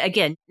her. And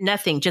again,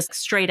 nothing, just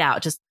straight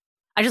out.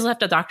 I just left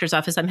the doctor's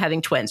office. I'm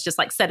having twins. Just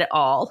like said it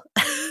all.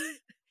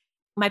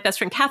 My best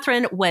friend,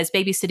 Catherine, was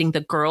babysitting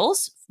the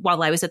girls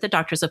while I was at the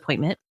doctor's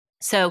appointment.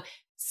 So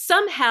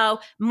somehow,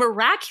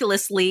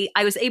 miraculously,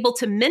 I was able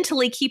to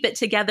mentally keep it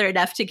together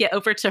enough to get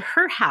over to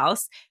her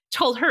house,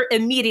 told her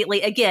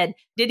immediately, again,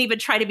 didn't even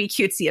try to be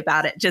cutesy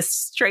about it,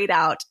 just straight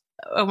out,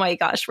 oh my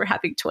gosh, we're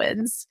having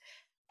twins.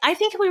 I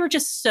think we were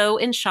just so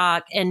in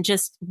shock and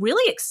just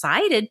really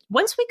excited.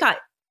 Once we got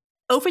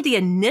over the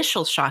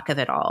initial shock of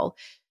it all,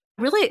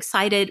 really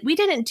excited. We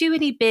didn't do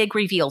any big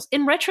reveals.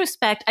 In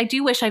retrospect, I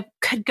do wish I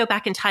could go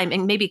back in time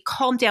and maybe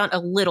calm down a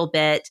little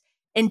bit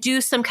and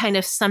do some kind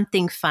of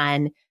something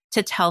fun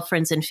to tell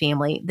friends and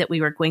family that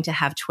we were going to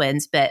have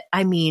twins. But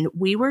I mean,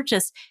 we were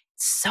just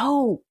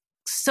so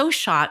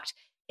shocked.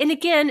 And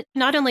again,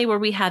 not only were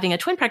we having a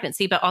twin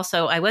pregnancy, but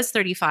also I was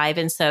 35.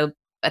 And so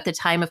at the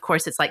time, of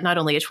course, it's like not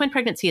only a twin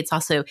pregnancy, it's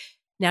also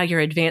now your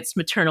advanced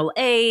maternal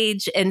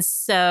age. And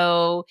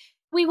so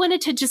we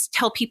wanted to just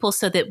tell people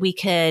so that we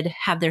could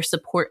have their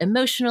support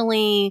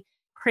emotionally,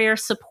 prayer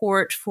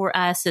support for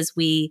us as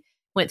we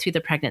went through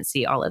the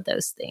pregnancy, all of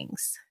those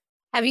things.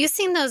 Have you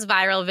seen those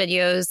viral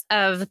videos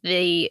of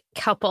the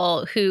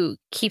couple who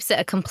keeps it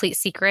a complete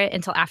secret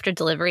until after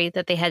delivery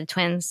that they had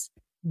twins?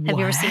 Have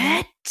you ever seen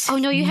that? Oh,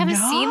 no, you haven't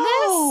seen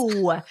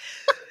this?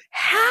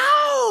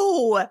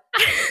 How? Well,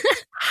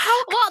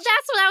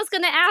 that's what I was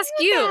going to ask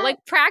you.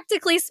 Like,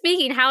 practically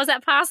speaking, how is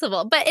that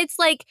possible? But it's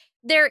like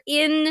they're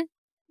in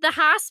the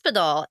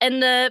hospital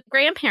and the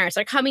grandparents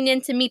are coming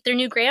in to meet their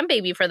new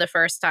grandbaby for the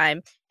first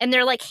time. And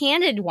they're like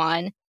handed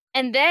one.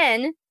 And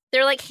then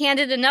they're like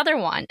handed another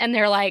one. And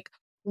they're like,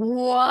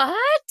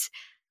 what?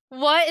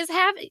 What is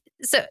happening?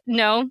 So,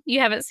 no, you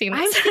haven't seen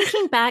this. I'm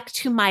thinking back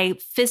to my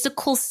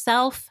physical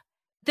self.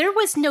 There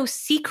was no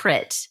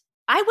secret.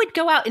 I would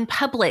go out in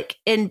public,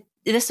 and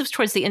this was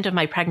towards the end of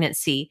my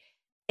pregnancy,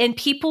 and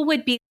people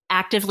would be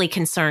actively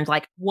concerned,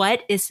 like,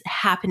 what is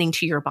happening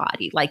to your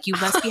body? Like, you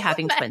must be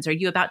having twins. Are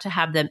you about to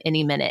have them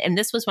any minute? And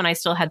this was when I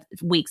still had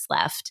weeks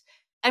left.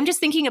 I'm just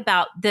thinking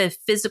about the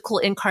physical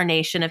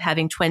incarnation of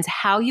having twins.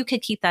 How you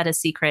could keep that a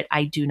secret,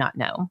 I do not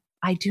know.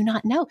 I do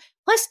not know.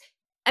 Plus,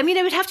 I mean,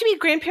 it would have to be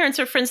grandparents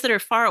or friends that are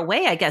far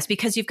away, I guess,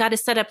 because you've got to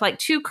set up like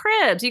 2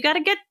 cribs. You got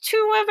to get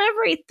 2 of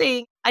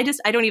everything. I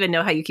don't even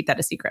know how you keep that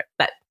a secret,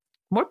 but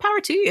more power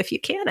to you if you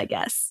can, I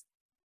guess.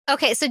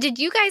 Okay, so did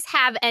you guys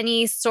have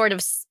any sort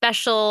of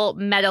special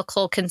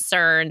medical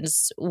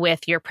concerns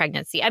with your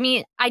pregnancy? I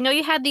mean, I know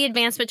you had the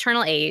advanced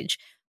maternal age,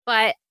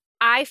 but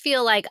I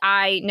feel like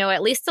I know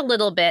at least a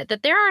little bit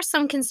that there are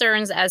some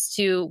concerns as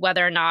to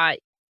whether or not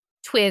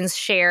twins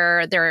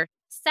share their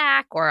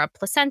sac or a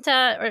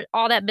placenta or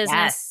all that business.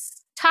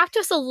 Yes. Talk to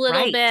us a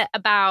little bit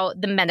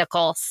about the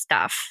medical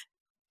stuff.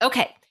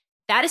 Okay,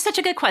 that is such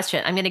a good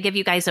question. I'm going to give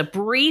you guys a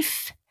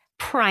brief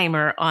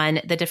primer on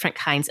the different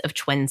kinds of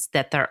twins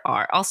that there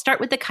are. I'll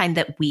start with the kind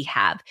that we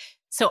have.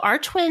 So our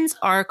twins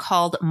are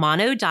called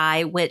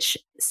mono-di, which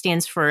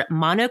stands for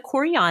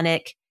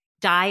monochorionic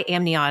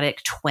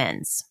diamniotic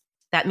twins.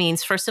 That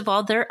means, first of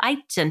all, they're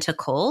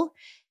identical.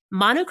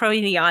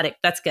 Monochorionic,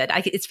 that's good.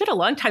 It's been a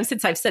long time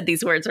since I've said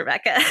these words,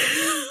 Rebecca.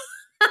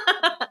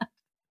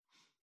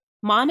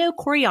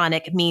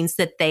 Monochorionic means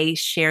that they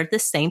shared the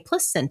same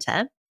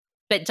placenta,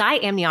 but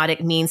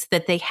diamniotic means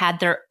that they had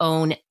their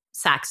own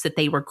sacs that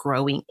they were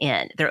growing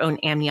in, their own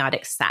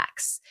amniotic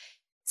sacs.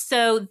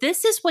 So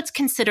this is what's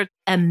considered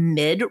a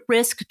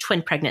mid-risk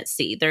twin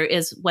pregnancy. There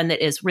is one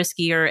that is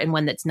riskier and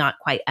one that's not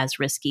quite as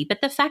risky.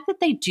 But the fact that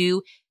they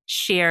do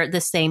share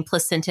the same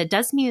placenta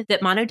does mean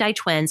that mono-di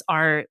twins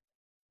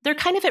they're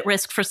kind of at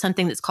risk for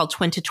something that's called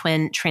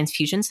twin-to-twin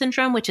transfusion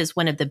syndrome, which is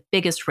one of the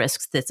biggest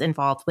risks that's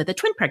involved with a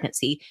twin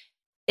pregnancy,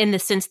 in the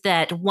sense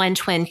that one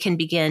twin can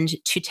begin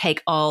to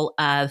take all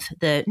of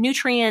the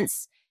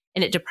nutrients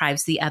and it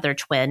deprives the other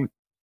twin.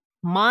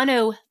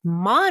 Mono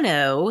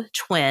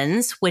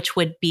twins, which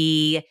would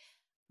be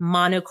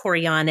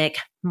monochorionic,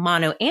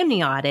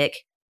 monoamniotic,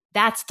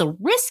 that's the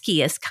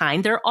riskiest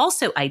kind. They're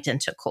also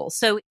identical.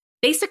 So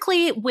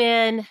basically,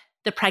 when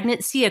the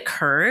pregnancy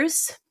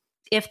occurs,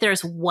 if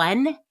there's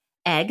one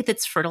egg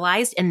that's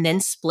fertilized and then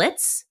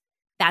splits,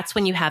 that's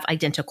when you have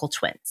identical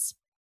twins.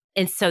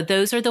 And so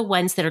those are the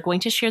ones that are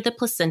going to share the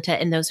placenta,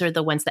 and those are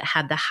the ones that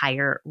have the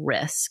higher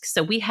risk.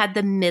 So we had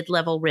the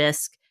mid-level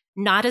risk,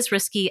 not as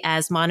risky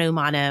as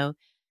mono,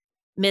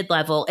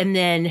 mid-level. And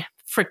then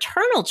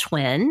fraternal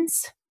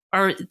twins,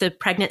 or the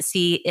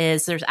pregnancy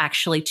is there's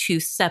actually 2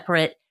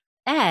 separate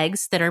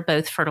eggs that are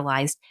both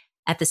fertilized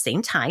at the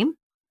same time.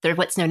 They're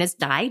what's known as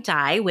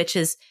di-di, which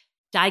is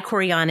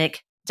dichorionic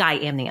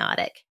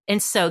diamniotic.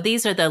 And so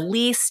these are the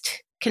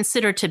least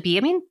considered to be,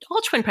 I mean,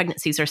 all twin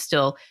pregnancies are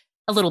still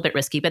a little bit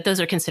risky, but those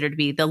are considered to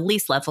be the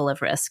least level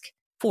of risk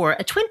for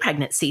a twin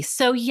pregnancy.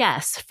 So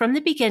yes, from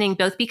the beginning,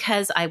 both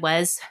because I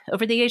was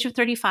over the age of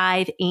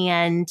 35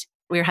 and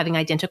we were having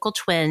identical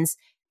twins,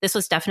 this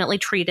was definitely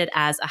treated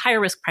as a higher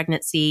risk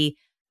pregnancy.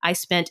 I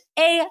spent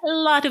a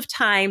lot of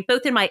time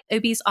both in my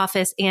OB's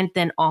office and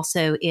then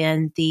also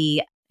in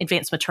the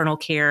advanced maternal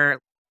care,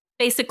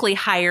 basically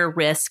higher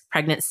risk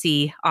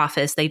pregnancy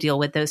office. They deal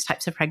with those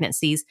types of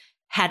pregnancies.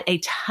 Had a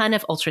ton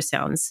of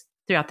ultrasounds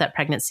throughout that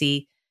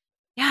pregnancy.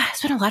 Yeah, I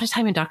spent a lot of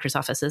time in doctor's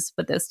offices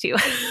with those 2.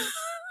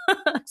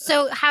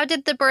 So how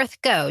did the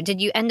birth go? Did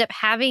you end up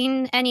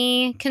having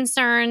any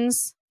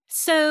concerns?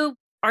 So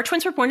our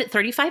twins were born at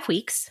 35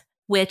 weeks,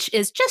 which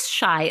is just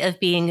shy of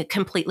being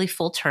completely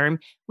full term.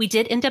 We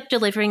did end up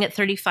delivering at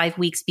 35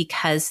 weeks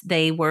because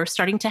they were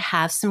starting to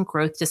have some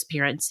growth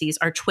disparities.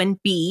 Our twin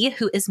B,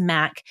 who is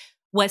Mac,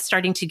 was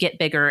starting to get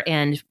bigger,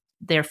 and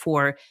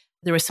therefore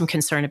there was some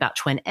concern about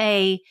twin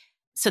A.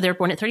 So they were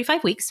born at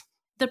 35 weeks.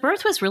 The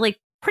birth was really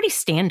pretty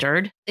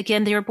standard.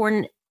 Again, they were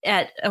born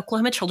at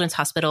Oklahoma Children's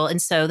Hospital,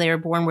 and so they were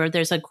born where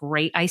there's a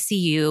great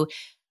ICU.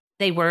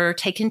 They were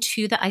taken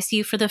to the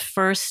ICU for the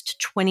first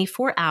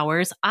 24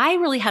 hours. I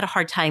really had a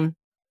hard time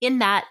in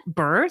that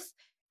birth.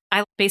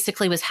 I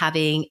basically was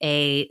having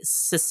a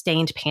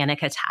sustained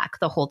panic attack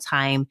the whole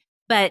time,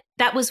 but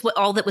that was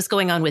all that was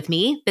going on with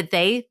me. But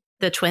the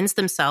twins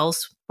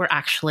themselves were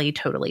actually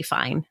totally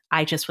fine.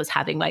 I just was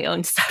having my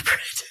own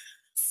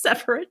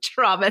separate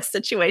trauma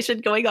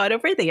situation going on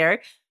over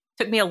there.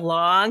 Took me a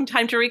long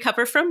time to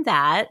recover from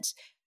that.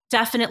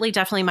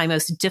 Definitely my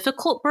most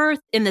difficult birth,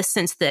 in the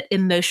sense that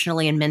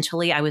emotionally and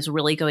mentally, I was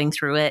really going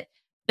through it.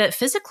 But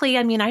physically,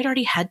 I mean, I'd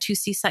already had 2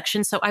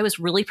 C-sections, so I was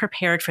really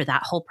prepared for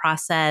that whole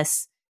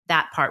process.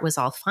 That part was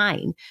all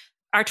fine.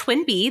 Our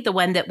twin B, the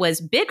one that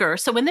was bigger,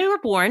 so when they were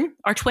born,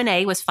 our twin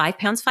A was 5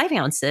 pounds, 5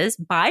 ounces,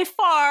 by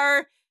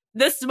far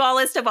the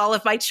smallest of all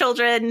of my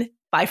children,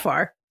 by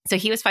far. So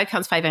he was 5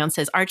 pounds, 5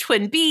 ounces. Our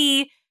twin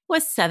B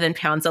was 7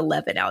 pounds,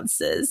 11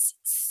 ounces.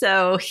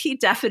 So he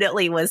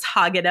definitely was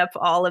hogging up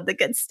all of the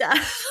good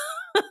stuff.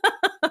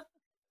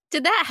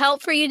 Did that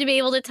help for you to be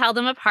able to tell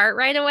them apart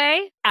right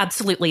away?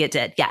 Absolutely, it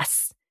did.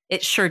 Yes,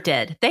 it sure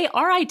did. They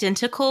are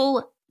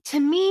identical. To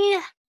me,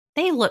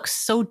 they look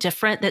so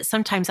different that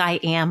sometimes I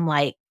am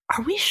like,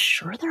 are we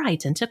sure they're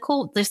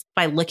identical just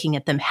by looking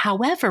at them?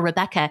 However,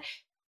 Rebecca,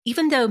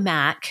 even though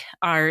Mac,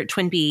 our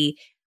twin B,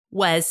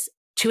 was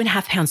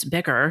 2.5 pounds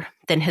bigger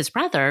than his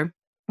brother,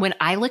 when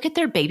I look at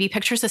their baby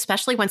pictures,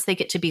 especially once they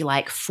get to be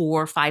like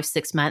 4, 5,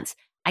 6 months,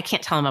 I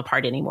can't tell them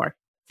apart anymore.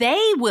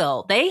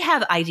 They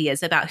have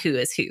ideas about who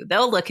is who.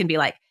 They'll look and be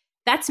like,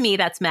 that's me,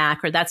 that's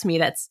Mac, or that's me,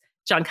 that's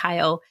John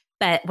Kyle.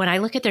 But when I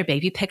look at their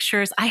baby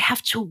pictures, I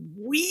have to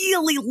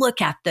really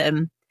look at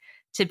them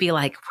to be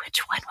like,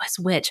 which one was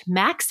which?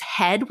 Mac's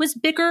head was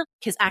bigger.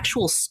 His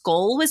actual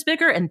skull was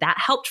bigger, and that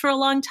helped for a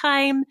long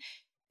time.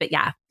 But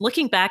yeah,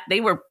 looking back, they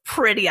were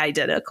pretty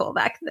identical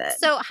back then.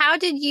 So how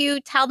did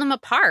you tell them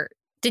apart?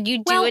 Did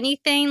you do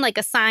anything like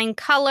assign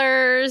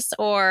colors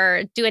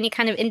or do any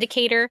kind of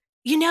indicator?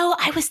 You know,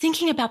 I was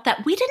thinking about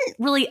that. We didn't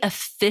really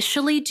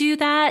officially do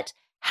that.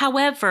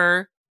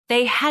 However,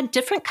 they had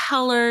different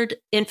colored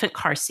infant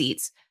car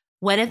seats.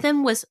 One of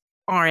them was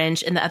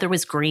orange and the other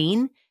was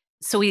green.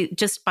 So we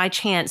just by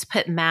chance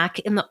put Mac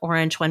in the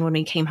orange one when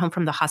we came home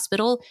from the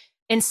hospital.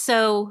 And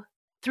so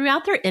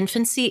throughout their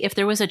infancy, if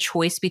there was a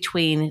choice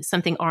between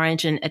something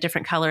orange and a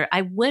different color,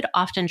 I would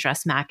often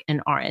dress Mac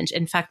in orange.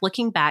 In fact,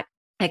 looking back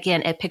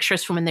again at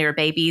pictures from when they were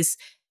babies,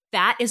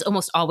 that is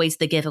almost always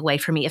the giveaway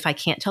for me. If I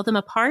can't tell them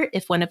apart,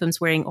 if one of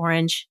them's wearing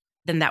orange,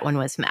 then that one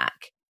was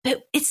Mac.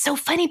 But it's so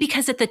funny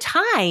because at the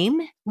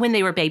time when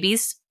they were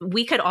babies,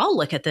 we could all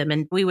look at them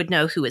and we would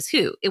know who is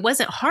who. It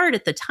wasn't hard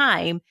at the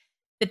time.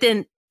 But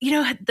then, you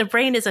know, the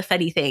brain is a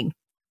funny thing.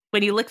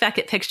 When you look back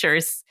at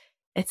pictures,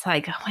 it's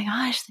like, oh my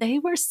gosh, they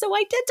were so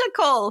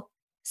identical.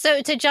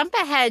 So to jump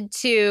ahead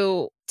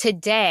to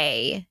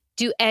today,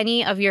 do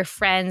any of your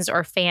friends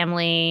or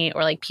family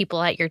or like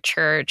people at your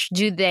church,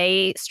 do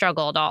they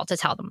struggle at all to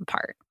tell them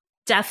apart?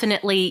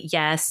 Definitely,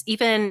 yes.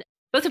 Even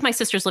both of my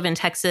sisters live in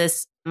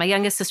Texas. My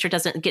youngest sister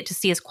doesn't get to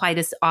see us quite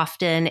as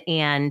often.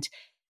 And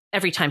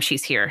every time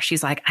she's here,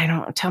 she's like,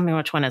 tell me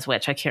which one is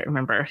which. I can't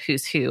remember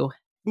who's who.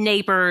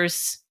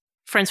 Neighbors,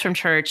 friends from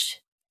church,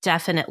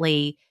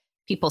 definitely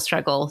people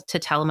struggle to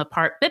tell them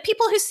apart. But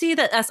people who see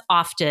us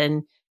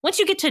often, once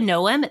you get to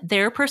know them,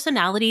 their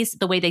personalities,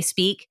 the way they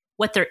speak,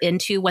 what they're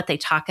into, what they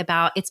talk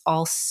about, it's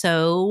all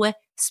so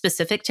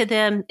specific to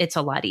them. It's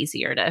a lot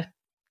easier to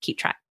keep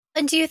track.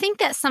 And do you think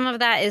that some of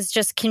that is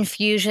just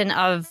confusion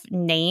of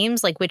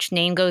names, like which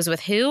name goes with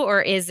who,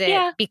 or is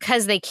it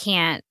because they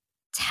can't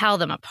tell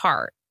them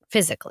apart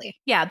physically?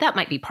 Yeah, that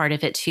might be part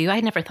of it too. I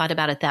never thought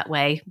about it that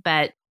way,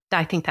 but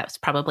I think that was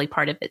probably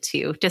part of it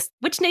too. Just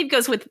which name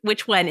goes with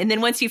which one. And then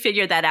once you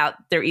figure that out,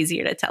 they're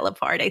easier to tell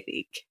apart, I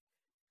think.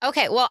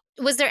 Okay, well,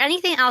 was there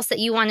anything else that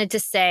you wanted to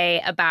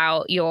say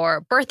about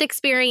your birth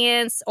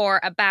experience or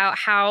about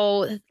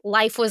how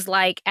life was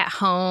like at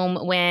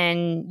home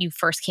when you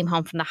first came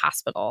home from the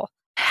hospital?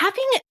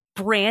 Having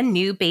brand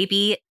new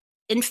baby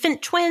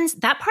infant twins,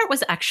 that part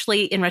was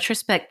actually, in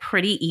retrospect,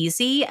 pretty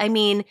easy. I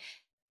mean,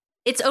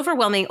 it's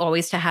overwhelming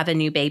always to have a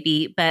new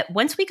baby, but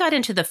once we got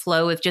into the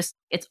flow of just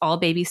it's all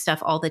baby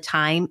stuff all the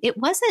time, it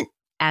wasn't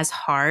as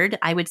hard,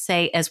 I would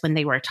say, as when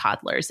they were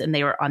toddlers and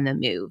they were on the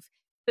move.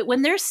 But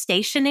when they're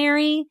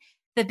stationary,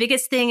 the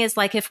biggest thing is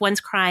like if one's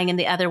crying and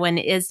the other one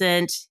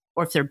isn't,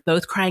 or if they're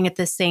both crying at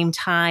the same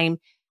time,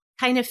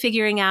 kind of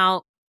figuring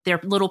out their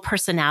little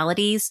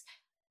personalities.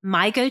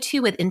 My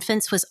go-to with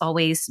infants was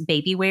always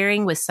baby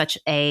wearing was such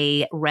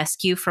a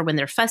rescue for when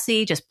they're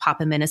fussy. Just pop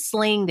them in a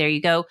sling. There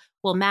you go.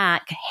 Well,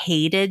 Mac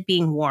hated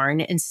being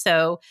worn. And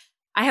so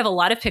I have a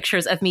lot of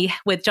pictures of me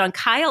with John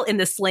Kyle in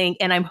the sling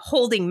and I'm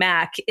holding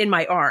Mac in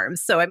my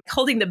arms. So I'm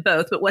holding them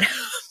both, but one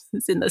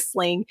is in the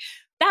sling.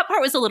 That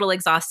part was a little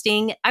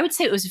exhausting. I would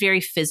say it was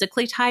very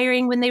physically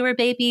tiring when they were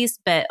babies,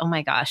 but oh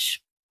my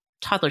gosh,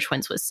 toddler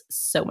twins was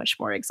so much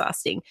more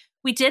exhausting.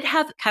 We did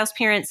have Kyle's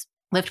parents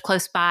lived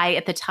close by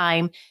at the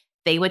time.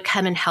 They would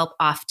come and help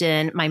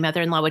often. My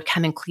mother-in-law would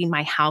come and clean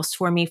my house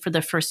for me for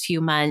the first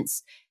few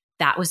months.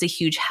 That was a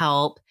huge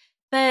help.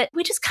 But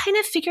we just kind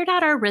of figured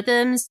out our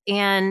rhythms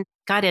and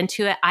got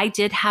into it. I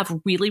did have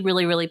really,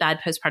 really, really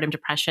bad postpartum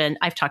depression.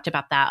 I've talked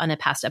about that on a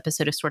past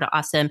episode of Sorta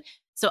Awesome.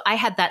 So I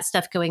had that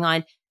stuff going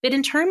on. But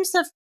in terms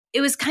of,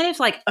 it was kind of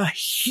like a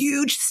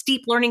huge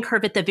steep learning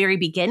curve at the very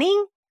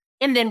beginning.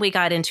 And then we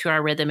got into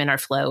our rhythm and our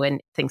flow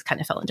and things kind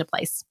of fell into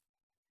place.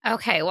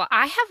 Okay, well,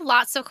 I have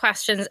lots of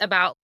questions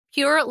about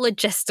pure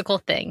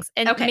logistical things.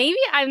 And maybe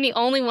I'm the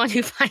only one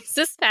who finds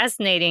this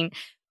fascinating,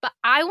 but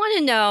I want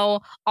to know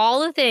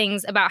all the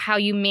things about how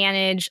you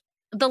manage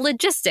the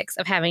logistics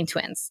of having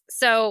twins.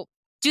 So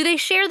do they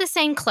share the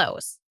same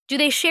clothes? Do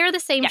they share the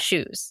same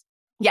shoes?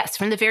 Yes,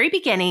 from the very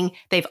beginning,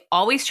 they've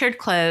always shared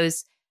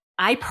clothes.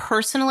 I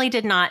personally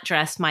did not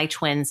dress my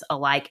twins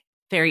alike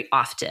very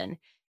often.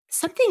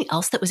 Something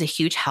else that was a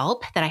huge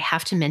help that I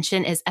have to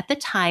mention is at the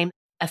time,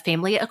 a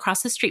family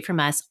across the street from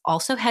us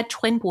also had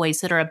twin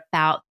boys that are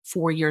about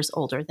 4 years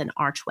older than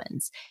our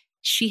twins.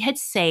 She had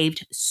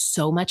saved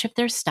so much of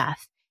their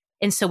stuff.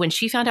 And so when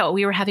she found out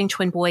we were having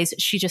twin boys,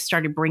 she just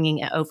started bringing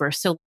it over.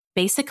 So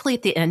basically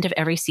at the end of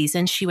every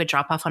season, she would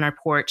drop off on our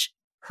porch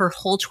her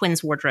whole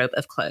twins wardrobe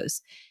of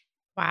clothes.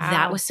 Wow.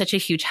 That was such a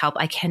huge help.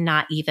 I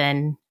cannot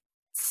even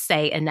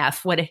say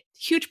enough what a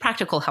huge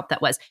practical help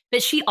that was.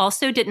 But she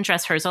also didn't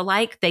dress hers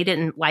alike. They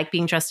didn't like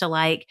being dressed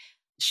alike.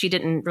 She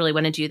didn't really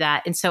want to do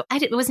that. And so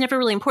it was never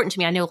really important to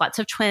me. I know lots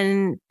of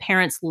twin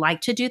parents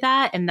like to do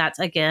that. And that's,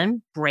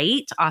 again,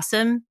 great,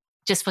 awesome.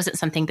 Just wasn't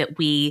something that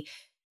we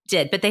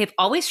did. But they've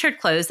always shared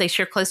clothes. They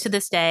share clothes to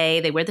this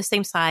day. They wear the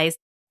same size.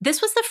 This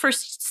was the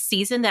first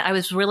season that I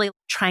was really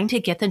trying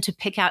to get them to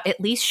pick out at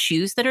least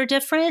shoes that are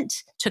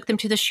different. Took them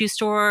to the shoe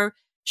store,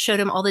 showed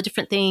them all the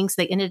different things.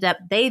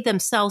 They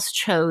themselves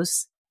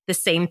chose the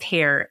same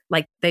pair,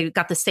 like they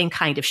got the same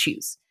kind of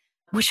shoes,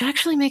 which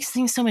actually makes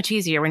things so much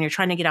easier when you're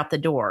trying to get out the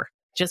door.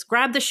 Just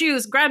grab the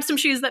shoes, grab some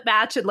shoes that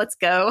match and let's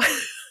go.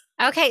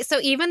 Okay, so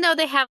even though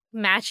they have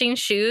matching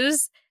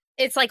shoes,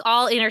 it's like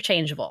all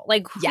interchangeable.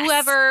 Like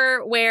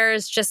whoever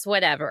wears just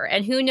whatever.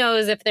 And who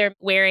knows if they're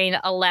wearing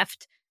a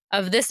left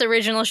of this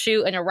original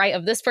shoe and a right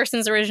of this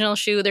person's original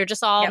shoe. They're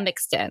just all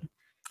mixed in.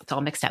 It's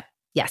all mixed up.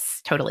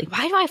 Yes, totally.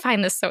 Why do I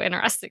find this so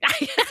interesting?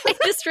 I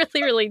just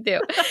really, really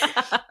do.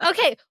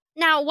 Okay,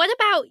 now what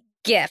about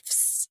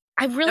gifts?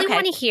 I really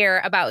want to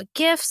hear about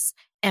gifts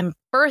and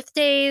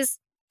birthdays.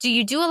 Do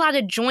you do a lot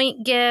of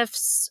joint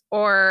gifts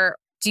or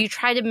do you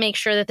try to make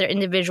sure that they're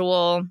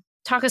individual?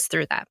 Talk us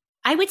through that.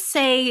 I would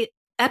say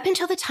up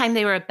until the time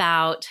they were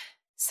about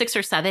 6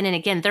 or 7, and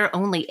again, they're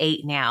only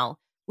 8 now,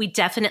 we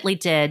definitely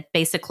did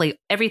basically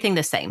everything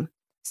the same.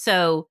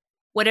 So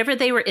whatever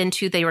they were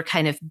into, they were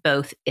kind of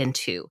both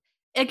into.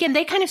 Again,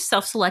 they kind of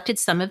self-selected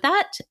some of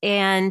that.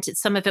 And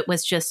some of it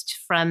was just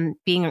from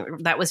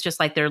that was just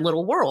like their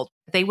little world.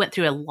 They went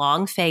through a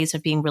long phase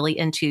of being really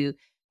into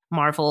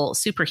Marvel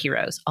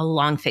superheroes, a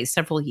long phase,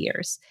 several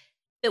years.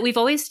 But we've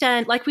always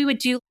done, like we would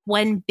do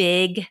one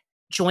big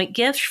joint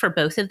gift for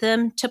both of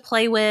them to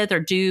play with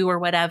or do or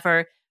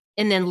whatever,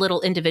 and then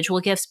little individual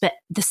gifts. But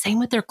the same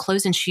with their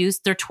clothes and shoes,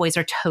 their toys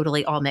are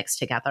totally all mixed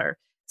together.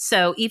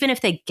 So even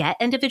if they get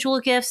individual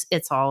gifts,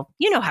 it's all,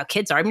 you know how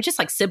kids are. I mean, just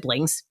like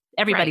siblings.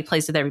 Everybody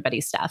plays with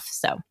everybody's stuff.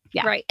 So,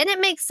 yeah. Right. And it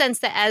makes sense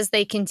that as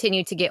they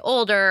continue to get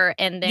older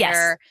and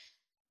their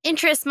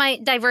interests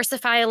might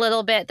diversify a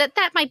little bit,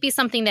 that might be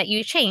something that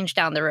you change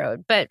down the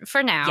road. But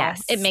for now,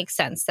 it makes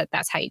sense that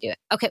that's how you do it.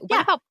 Okay.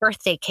 What about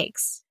birthday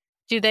cakes?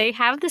 Do they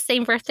have the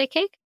same birthday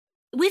cake?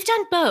 We've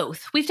done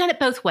both. We've done it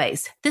both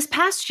ways. This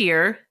past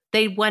year,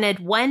 they wanted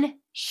one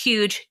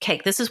huge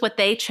cake. This is what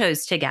they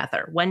chose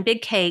together. One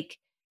big cake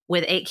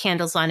with 8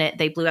 candles on it.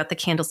 They blew out the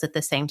candles at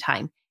the same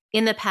time.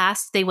 In the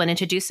past, they wanted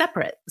to do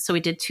separate. So we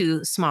did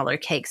 2 smaller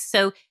cakes.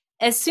 So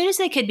as soon as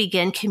they could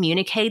begin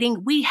communicating,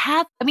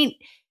 I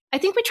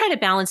think we try to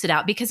balance it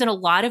out because in a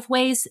lot of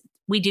ways,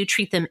 we do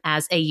treat them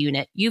as a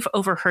unit. You've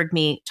overheard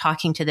me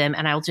talking to them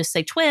and I'll just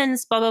say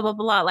twins, blah, blah, blah,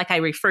 blah. Like I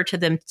refer to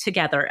them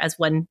together as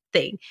one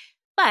thing.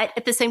 But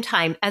at the same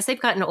time, as they've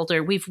gotten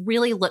older, we've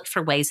really looked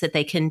for ways that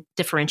they can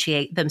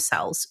differentiate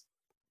themselves.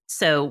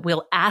 So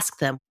we'll ask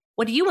them,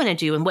 what do you want to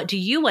do? And what do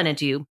you want to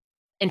do?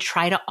 And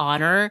try to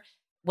honor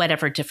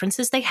whatever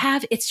differences they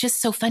have. It's just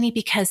so funny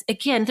because,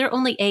 again, they're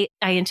only 8.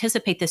 I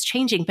anticipate this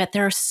changing, but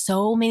there are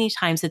so many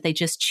times that they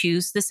just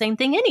choose the same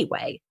thing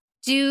anyway.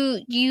 Do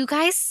you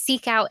guys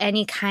seek out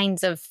any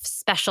kinds of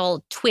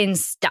special twin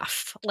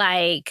stuff?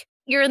 Like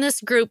you're in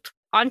this group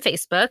on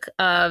Facebook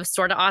of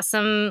Sorta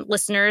Awesome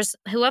listeners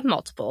who have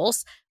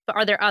multiples, but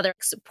are there other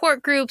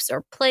support groups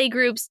or play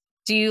groups?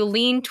 Do you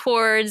lean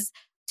towards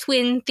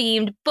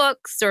twin-themed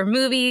books or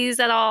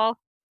movies at all?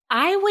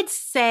 I would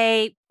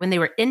say when they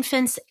were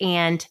infants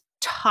and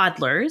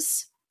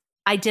toddlers,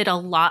 I did a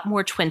lot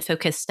more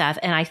twin-focused stuff.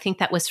 And I think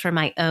that was for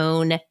my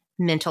own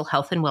mental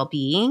health and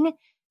well-being,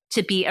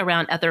 to be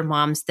around other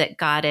moms that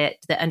got it,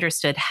 that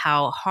understood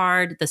how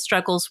hard the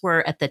struggles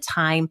were at the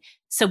time.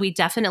 So we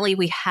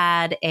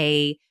had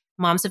a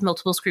Moms of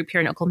Multiples group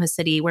here in Oklahoma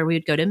City where we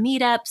would go to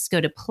meetups,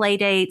 go to play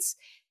dates.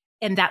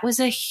 And that was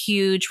a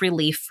huge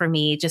relief for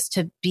me just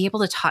to be able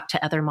to talk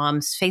to other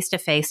moms face to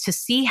face, to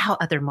see how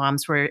other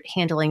moms were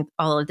handling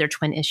all of their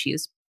twin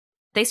issues.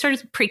 They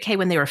started pre-K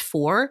when they were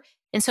 4.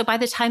 And so by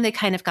the time they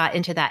kind of got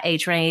into that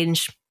age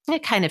range,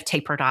 it kind of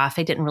tapered off.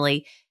 I didn't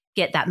really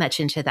get that much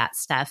into that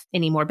stuff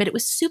anymore. But it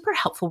was super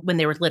helpful when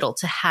they were little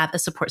to have a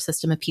support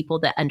system of people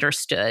that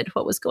understood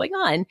what was going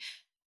on.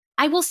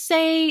 I will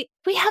say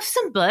we have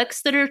some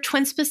books that are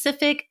twin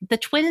specific. The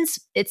twins,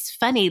 it's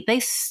funny,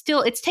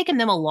 it's taken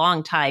them a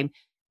long time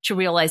to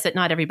realize that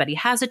not everybody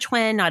has a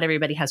twin, not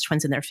everybody has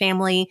twins in their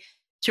family,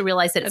 to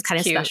realize that it's kind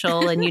of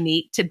special and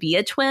unique to be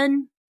a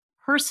twin.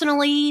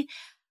 Personally,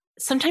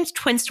 sometimes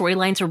twin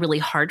storylines are really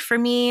hard for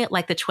me,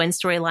 like the twin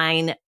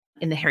storyline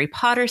in the Harry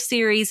Potter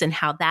series and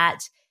how that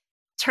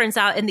turns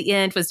out in the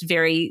end was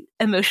very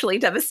emotionally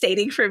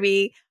devastating for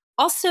me.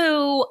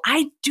 Also,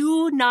 I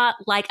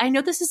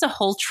know this is a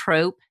whole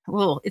trope.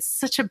 Oh, it's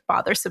such a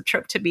bothersome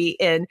trope to me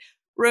in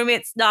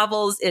romance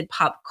novels, in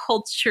pop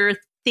culture,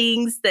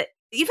 things that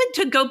even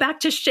to go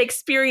back to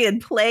Shakespearean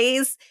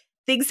plays,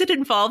 things that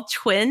involve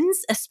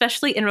twins,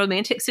 especially in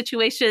romantic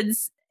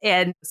situations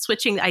and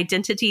switching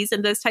identities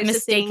and those types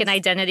of things. Mistaken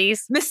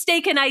identities.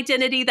 Mistaken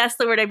identity. That's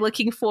the word I'm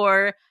looking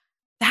for.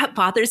 that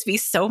bothers me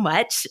so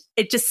much.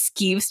 It just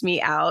skeeves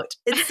me out.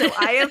 And so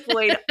I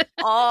avoid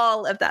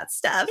all of that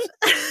stuff.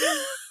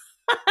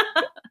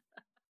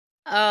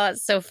 Oh,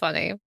 it's so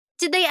funny.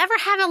 Did they ever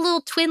have a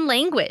little twin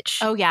language?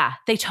 Oh, yeah,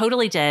 they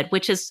totally did,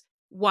 which is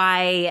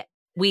why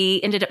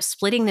we ended up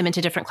splitting them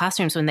into different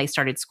classrooms when they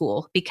started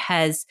school,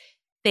 because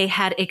they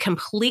had a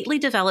completely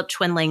developed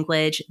twin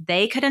language.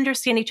 They could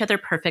understand each other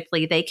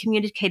perfectly. They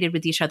communicated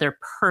with each other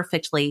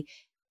perfectly.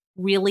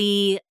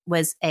 Really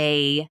was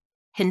a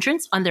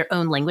hindrance on their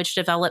own language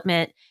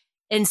development.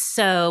 And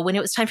so when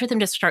it was time for them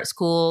to start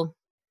school,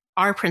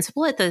 our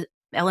principal at the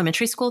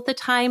elementary school at the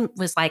time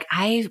was like,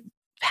 I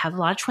have a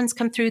lot of twins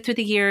come through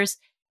the years.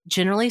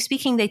 Generally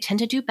speaking, they tend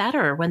to do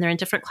better when they're in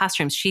different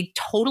classrooms. She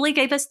totally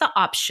gave us the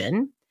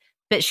option,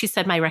 but she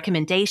said, my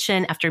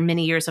recommendation after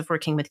many years of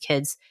working with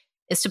kids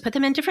is to put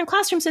them in different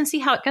classrooms and see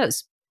how it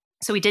goes.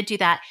 So we did do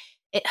that.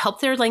 It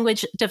helped their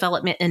language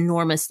development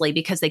enormously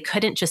because they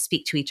couldn't just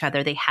speak to each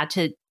other. They had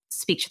to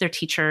speak to their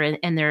teacher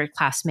and their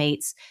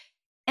classmates.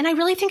 And I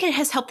really think it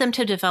has helped them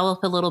to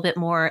develop a little bit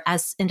more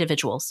as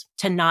individuals,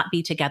 to not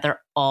be together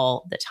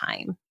all the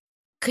time.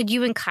 Could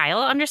you and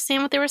Kyle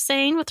understand what they were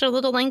saying with their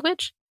little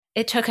language?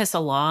 It took us a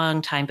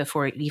long time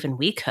before even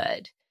we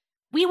could.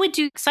 We would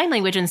do sign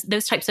language and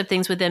those types of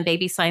things with them,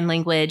 baby sign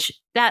language.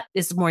 That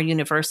is more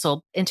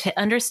universal. And to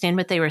understand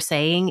what they were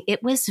saying,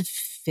 it was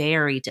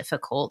very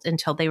difficult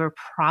until they were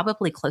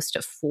probably close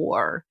to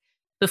 4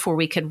 before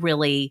we could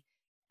really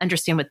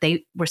understand what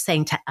they were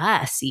saying to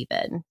us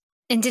even.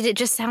 And did it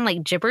just sound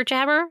like jibber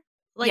jabber?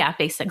 Like yeah,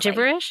 basically.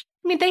 Gibberish?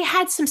 I mean, they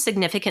had some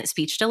significant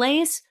speech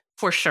delays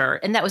for sure.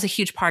 And that was a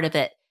huge part of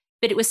it.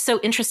 But it was so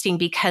interesting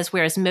because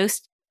whereas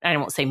I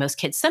won't say most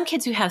kids, some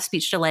kids who have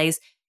speech delays,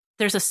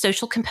 there's a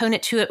social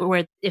component to it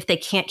where if they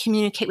can't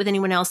communicate with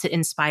anyone else, it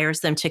inspires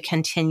them to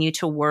continue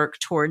to work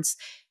towards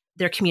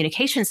their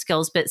communication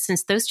skills. But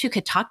since those two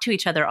could talk to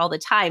each other all the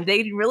time,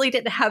 they really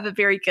didn't have a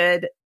very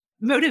good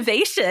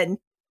motivation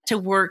to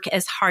work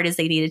as hard as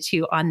they needed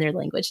to on their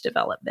language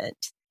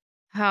development.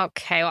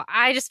 Okay, well,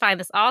 I just find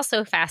this all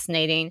so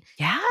fascinating.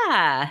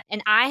 Yeah.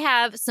 And I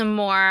have some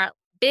more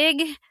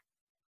big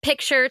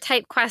picture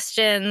type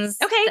questions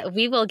that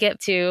we will get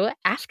to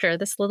after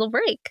this little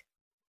break.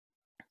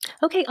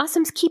 Okay,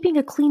 awesome. Keeping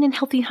a clean and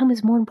healthy home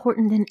is more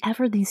important than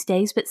ever these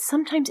days, but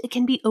sometimes it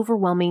can be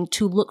overwhelming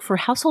to look for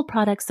household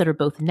products that are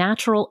both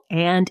natural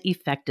and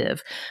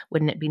effective.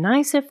 Wouldn't it be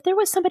nice if there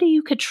was somebody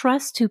you could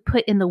trust to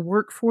put in the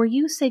work for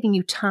you, saving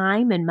you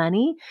time and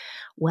money?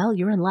 Well,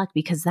 you're in luck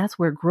because that's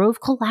where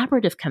Grove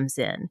Collaborative comes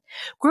in.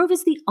 Grove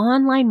is the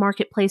online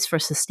marketplace for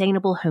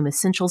sustainable home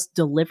essentials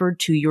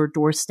delivered to your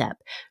doorstep.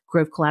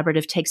 Grove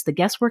Collaborative takes the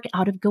guesswork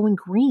out of going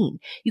green.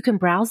 You can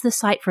browse the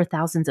site for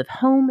thousands of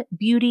home,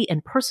 beauty,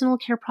 and personal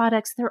care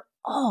products. They're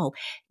all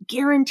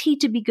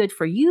guaranteed to be good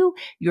for you,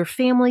 your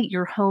family,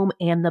 your home,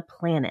 and the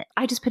planet.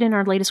 I just put in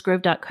our latest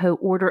Grove.co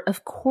order.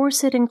 Of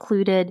course, it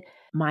included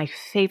my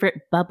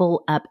favorite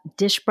Bubble Up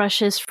dish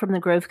brushes from the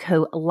Grove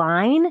Co.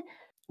 line.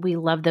 We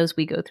love those.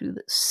 We go through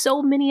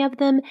so many of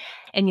them.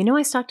 And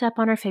I stocked up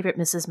on our favorite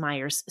Mrs.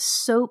 Meyer's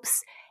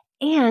soaps.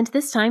 And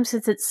this time,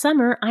 since it's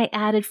summer, I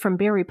added from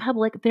Bare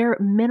Republic their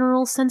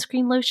mineral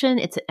sunscreen lotion.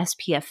 It's an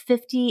SPF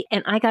 50,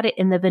 and I got it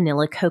in the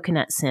vanilla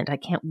coconut scent. I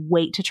can't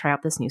wait to try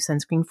out this new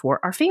sunscreen for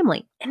our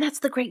family. And that's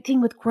the great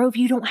thing with Grove.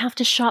 You don't have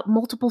to shop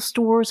multiple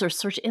stores or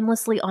search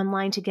endlessly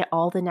online to get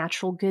all the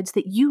natural goods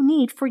that you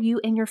need for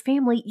you and your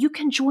family. You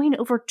can join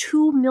over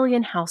 2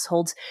 million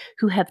households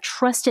who have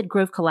trusted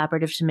Grove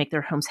Collaborative to make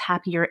their homes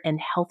happier and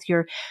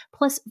healthier.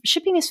 Plus,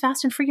 shipping is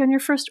fast and free on your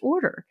first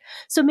order.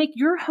 So make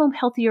your home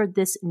healthier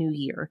this new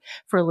year.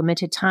 For a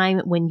limited time,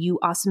 when you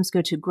awesomes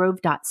go to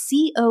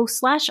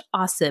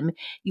grove.co/awesome,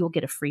 you will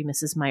get a free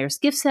Mrs. Meyer's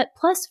gift set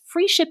plus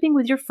free shipping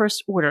with your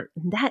first order.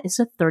 And that is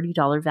a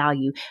 $30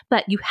 value,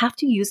 but you have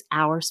to use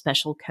our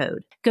special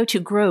code. Go to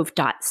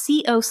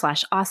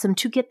grove.co/awesome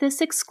to get this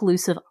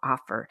exclusive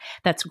offer.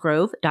 That's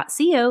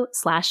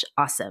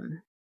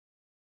grove.co/awesome.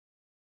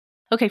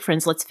 Okay,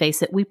 friends, let's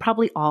face it. We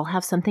probably all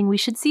have something we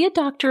should see a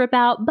doctor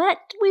about, but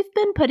we've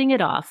been putting it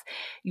off.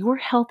 Your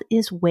health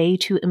is way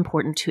too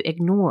important to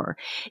ignore.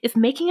 If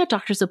making a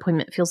doctor's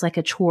appointment feels like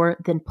a chore,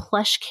 then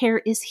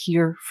PlushCare is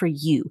here for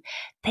you.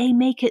 They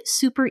make it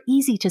super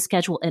easy to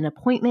schedule an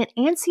appointment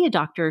and see a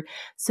doctor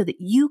so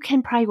that you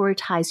can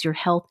prioritize your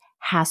health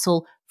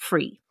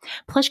hassle-free.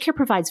 PlushCare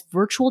provides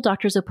virtual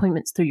doctor's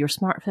appointments through your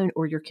smartphone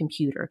or your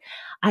computer.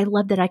 I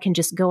love that I can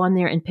just go on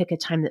there and pick a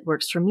time that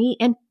works for me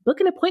and book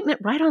an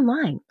appointment right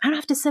online. I don't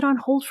have to sit on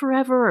hold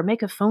forever or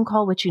make a phone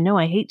call, which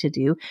I hate to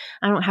do.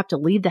 I don't have to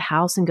leave the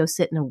house and go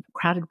sit in a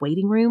crowded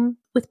waiting room.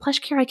 With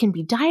PlushCare, I can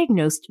be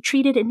diagnosed,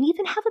 treated, and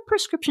even have a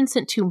prescription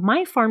sent to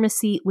my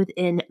pharmacy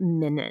within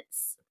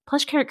minutes.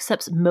 PlushCare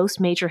accepts most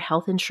major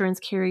health insurance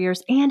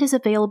carriers and is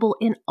available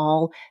in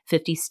all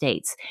 50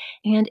 states.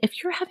 And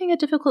if you're having a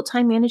difficult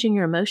time managing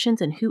your emotions,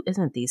 and who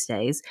isn't these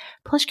days,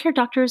 PlushCare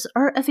doctors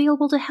are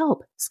available to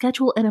help.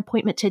 Schedule an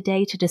appointment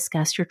today to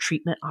discuss your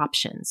treatment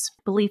options.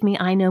 Believe me,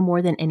 I know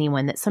more than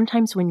anyone that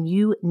sometimes when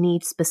you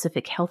need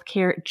specific health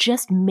care,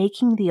 just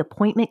making the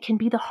appointment can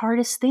be the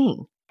hardest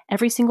thing.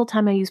 Every single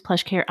time I use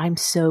PlushCare, I'm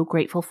so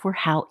grateful for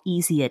how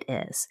easy it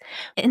is.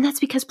 And that's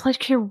because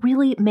PlushCare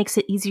really makes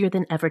it easier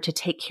than ever to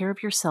take care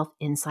of yourself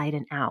inside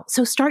and out.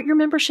 So start your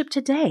membership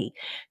today.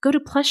 Go to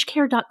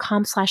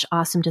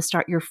plushcare.com/awesome to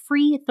start your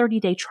free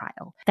 30-day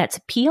trial. That's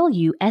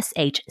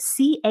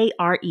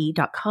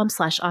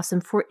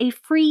PLUSHCARE.com/awesome for a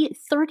free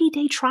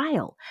 30-day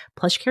trial.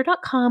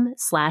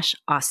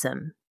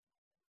 plushcare.com/awesome.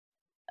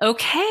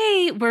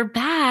 Okay, we're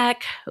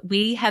back.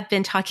 We have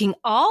been talking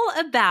all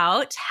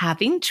about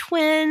having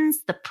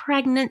twins, the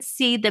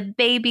pregnancy, the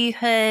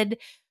babyhood,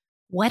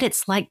 what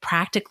it's like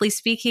practically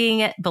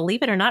speaking.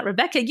 Believe it or not,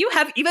 Rebecca, you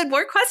have even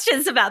more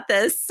questions about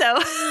this. So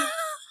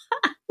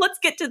let's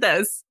get to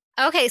those.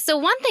 Okay, so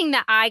one thing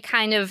that I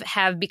kind of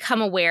have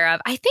become aware of,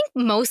 I think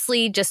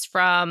mostly just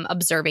from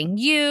observing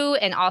you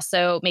and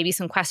also maybe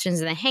some questions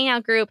in the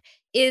Hangout group,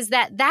 is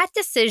that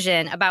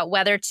decision about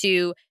whether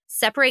to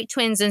separate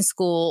twins in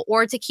school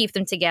or to keep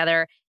them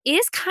together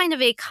is kind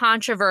of a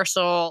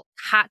controversial,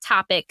 hot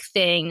topic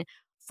thing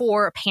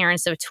for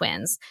parents of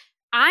twins.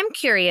 I'm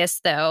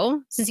curious, though,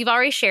 since you've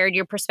already shared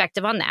your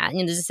perspective on that and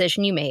the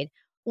decision you made,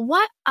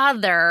 what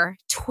other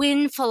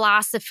twin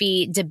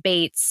philosophy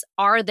debates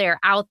are there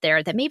out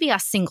there that maybe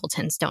us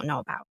singletons don't know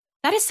about?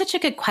 That is such a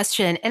good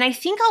question. And I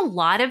think a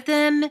lot of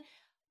them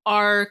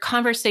are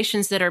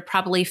conversations that are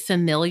probably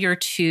familiar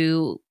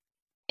to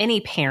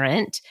any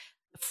parent.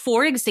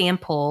 For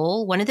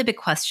example, one of the big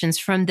questions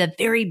from the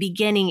very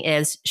beginning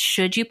is,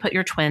 should you put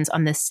your twins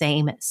on the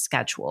same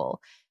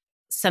schedule?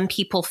 Some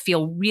people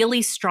feel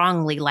really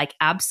strongly like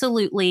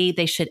absolutely,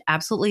 they should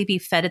absolutely be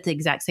fed at the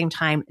exact same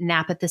time,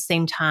 nap at the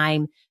same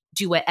time,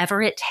 do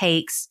whatever it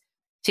takes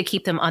to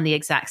keep them on the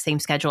exact same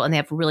schedule. And they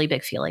have really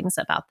big feelings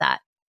about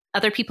that.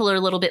 Other people are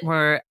a little bit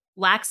more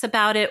lax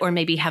about it, or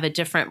maybe have a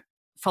different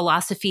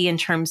philosophy in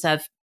terms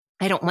of,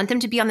 I don't want them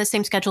to be on the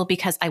same schedule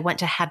because I want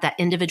to have that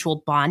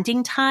individual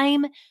bonding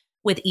time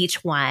with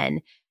each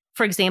one.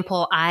 For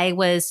example, I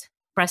was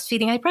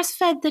breastfeeding. I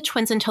breastfed the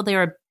twins until they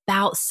were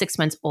about 6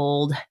 months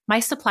old.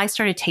 My supply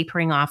started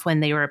tapering off when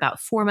they were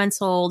about 4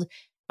 months old.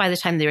 By the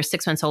time they were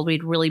 6 months old,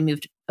 we'd really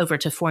moved over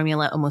to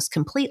formula almost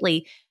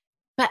completely.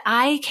 But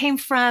I came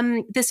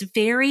from this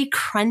very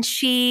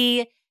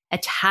crunchy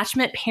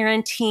attachment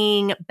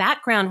parenting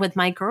background with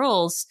my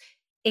girls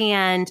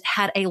and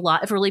had a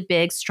lot of really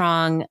big,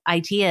 strong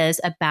ideas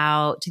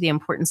about the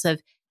importance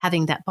of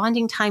having that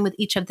bonding time with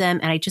each of them.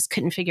 And I just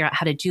couldn't figure out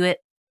how to do it.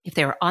 If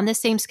they were on the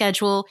same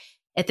schedule,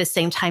 at the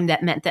same time,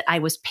 that meant that I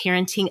was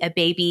parenting a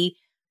baby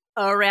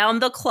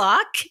around the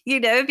clock,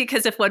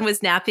 because if one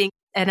was napping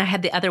and I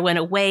had the other one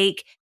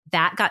awake,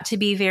 that got to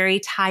be very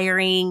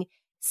tiring.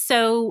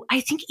 So I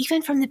think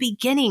even from the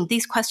beginning,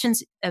 these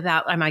questions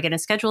about, am I going to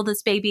schedule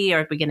this baby,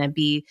 or are we going to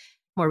be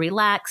more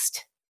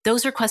relaxed?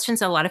 Those are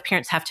questions a lot of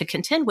parents have to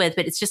contend with,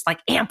 but it's just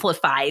like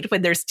amplified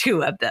when there's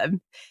two of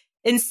them.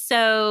 And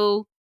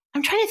so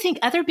I'm trying to think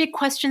other big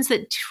questions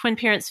that twin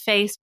parents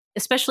face,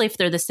 especially if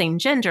they're the same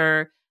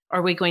gender.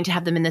 Are we going to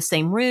have them in the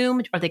same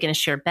room? Are they going to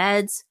share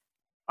beds?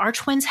 Our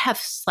twins have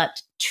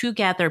slept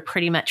together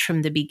pretty much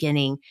from the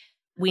beginning.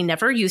 We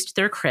never used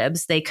their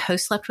cribs. They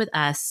co-slept with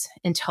us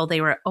until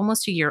they were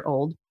almost a year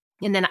old.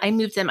 And then I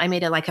moved them. I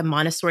made a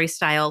Montessori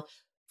style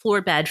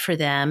floor bed for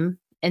them.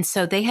 And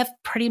so they have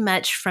pretty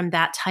much from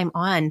that time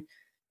on,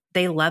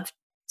 they love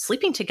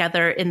sleeping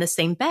together in the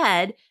same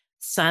bed.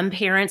 Some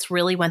parents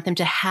really want them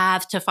to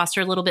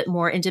foster a little bit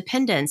more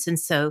independence. And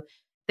so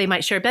they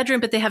might share a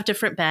bedroom, but they have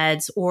different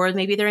beds, or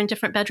maybe they're in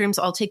different bedrooms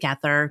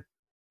altogether.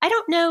 I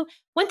don't know.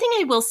 One thing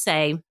I will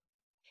say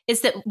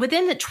is that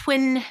within the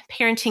twin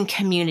parenting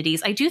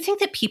communities, I do think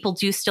that people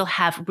do still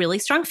have really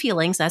strong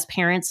feelings, as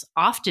parents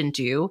often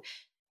do,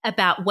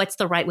 about what's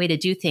the right way to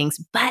do things.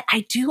 But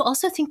I do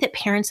also think that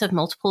parents of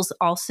multiples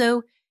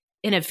also,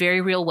 in a very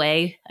real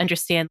way,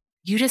 understand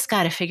you just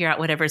got to figure out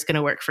whatever's going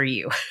to work for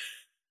you.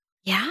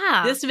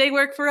 Yeah. This may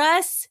work for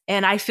us,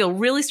 and I feel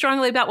really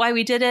strongly about why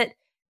we did it.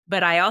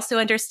 But I also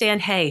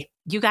understand, hey,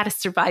 you got to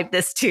survive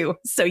this too.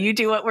 So you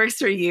do what works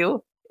for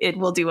you. It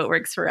will do what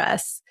works for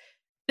us.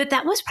 But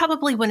that was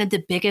probably one of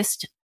the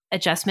biggest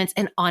adjustments.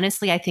 And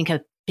honestly, I think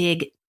a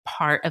big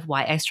part of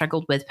why I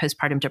struggled with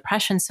postpartum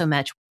depression so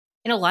much.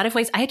 In a lot of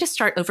ways, I had to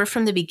start over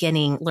from the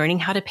beginning, learning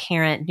how to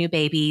parent new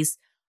babies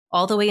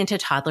all the way into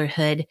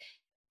toddlerhood.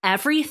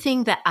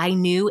 Everything that I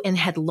knew and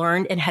had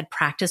learned and had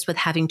practiced with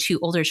having two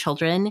older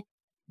children,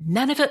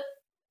 none of it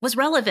was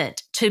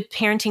relevant to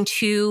parenting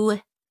two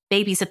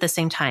babies at the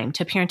same time,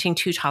 to parenting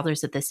two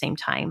toddlers at the same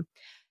time.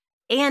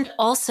 And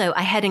also,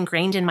 I had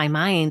ingrained in my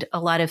mind a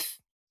lot of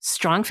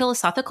strong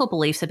philosophical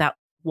beliefs about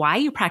why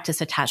you practice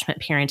attachment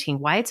parenting,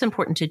 why it's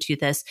important to do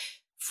this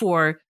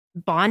for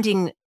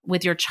bonding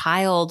with your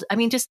child. I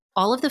mean, just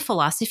all of the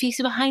philosophies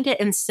behind it.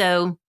 And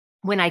so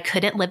when I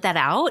couldn't live that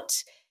out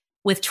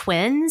with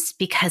twins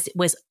because it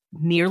was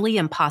nearly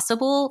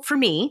impossible for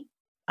me,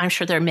 I'm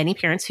sure there are many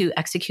parents who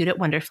execute it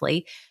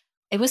wonderfully.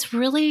 It was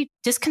really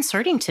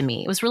disconcerting to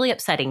me. It was really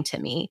upsetting to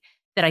me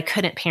that I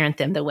couldn't parent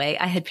them the way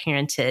I had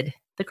parented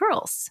the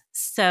girls.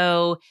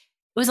 So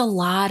it was a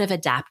lot of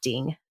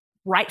adapting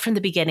right from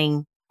the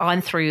beginning, on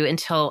through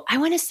until I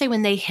want to say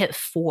when they hit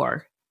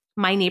 4.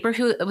 My neighbor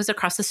who was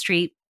across the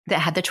street that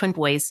had the twin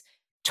boys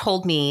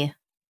told me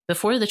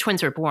before the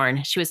twins were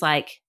born, she was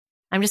like,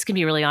 I'm just going to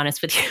be really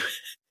honest with you.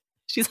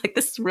 She's like,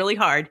 this is really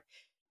hard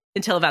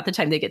until about the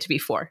time they get to be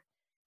 4.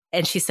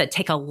 And she said,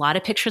 take a lot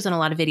of pictures and a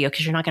lot of video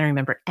because you're not going to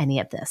remember any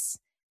of this.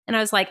 And I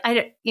was like,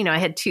 I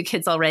had 2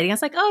 kids already. I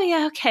was like, oh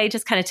yeah, okay.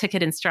 Just kind of took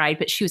it in stride.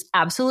 But she was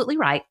absolutely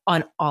right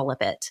on all of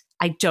it.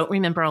 I don't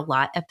remember a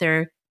lot of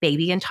their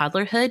baby and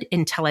toddlerhood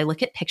until I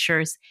look at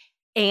pictures.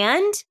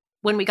 And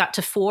when we got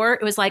to 4,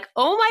 it was like,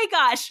 oh my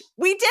gosh,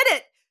 we did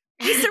it.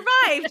 We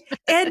survived.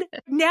 And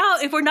now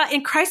if we're not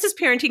in crisis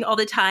parenting all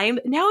the time,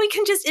 now we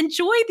can just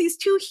enjoy these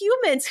 2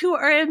 humans who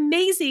are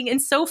amazing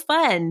and so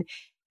fun.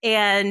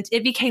 And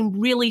it became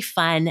really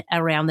fun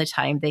around the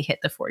time they hit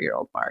the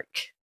 4-year-old mark.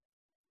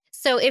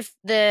 So if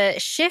the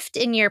shift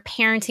in your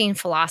parenting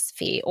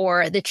philosophy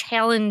or the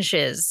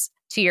challenges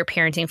to your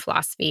parenting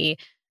philosophy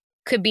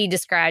could be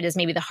described as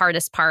maybe the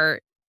hardest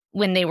part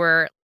when they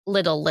were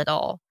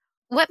little,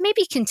 what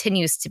maybe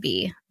continues to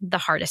be the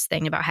hardest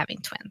thing about having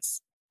twins?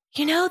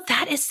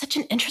 That is such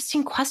an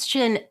interesting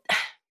question.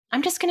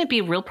 I'm just going to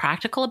be real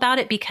practical about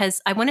it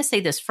because I want to say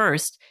this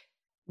first.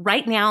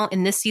 Right now,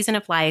 in this season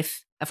of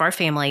life of our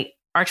family,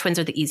 our twins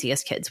are the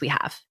easiest kids we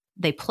have.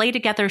 They play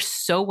together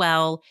so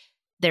well.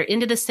 They're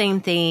into the same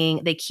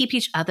thing. They keep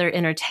each other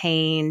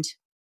entertained.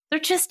 They're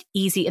just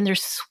easy and they're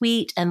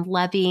sweet and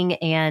loving.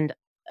 And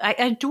I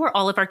adore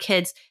all of our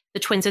kids. The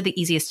twins are the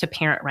easiest to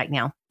parent right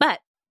now. But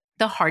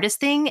the hardest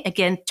thing,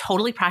 again,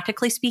 totally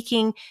practically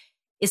speaking,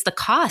 is the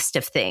cost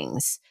of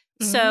things.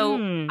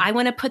 So I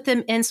want to put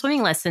them in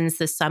swimming lessons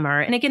this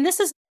summer. And again,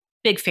 this is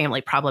big family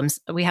problems.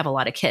 We have a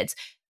lot of kids,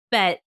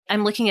 but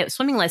I'm looking at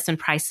swimming lesson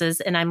prices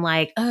and I'm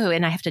like, oh,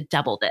 and I have to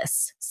double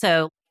this.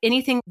 So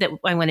anything that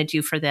I want to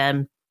do for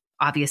them,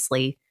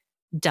 obviously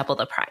double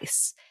the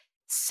price.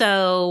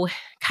 So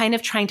kind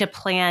of trying to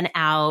plan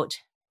out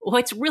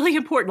what's really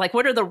important, like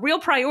what are the real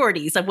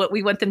priorities of what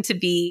we want them to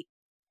be,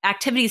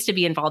 activities to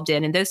be involved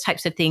in and those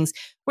types of things.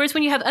 Whereas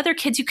when you have other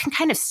kids, you can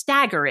kind of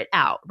stagger it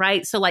out,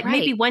 right? So like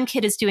maybe one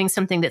kid is doing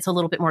something that's a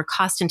little bit more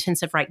cost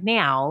intensive right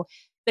now,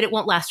 but it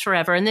won't last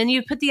forever. And then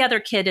you put the other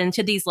kid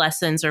into these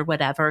lessons or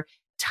whatever.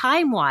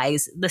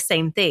 Time-wise, the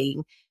same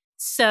thing.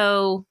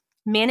 So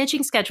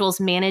managing schedules,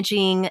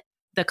 managing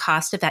the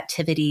cost of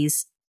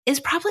activities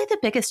is probably the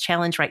biggest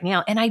challenge right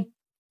now. And I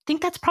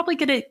think that's probably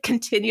going to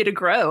continue to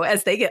grow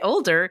as they get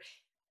older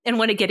and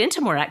want to get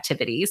into more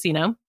activities,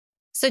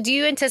 So do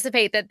you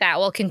anticipate that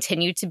will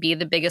continue to be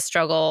the biggest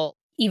struggle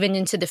even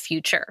into the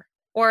future?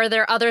 Or are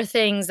there other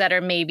things that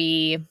are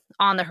maybe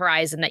on the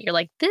horizon that you're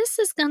like, this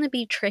is going to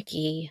be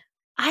tricky?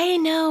 I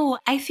know.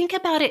 I think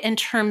about it in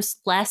terms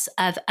less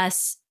of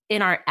us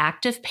in our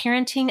active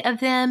parenting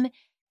of them.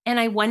 And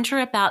I wonder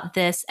about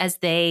this as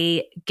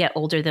they get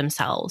older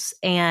themselves.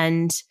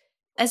 And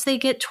as they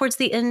get towards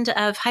the end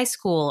of high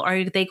school,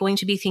 are they going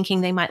to be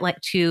thinking they might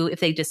like to, if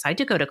they decide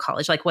to go to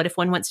college, like what if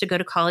one wants to go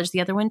to college, the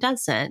other one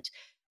doesn't?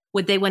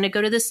 Would they want to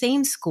go to the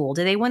same school?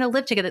 Do they want to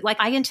live together? Like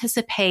I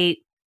anticipate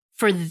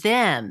for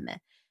them,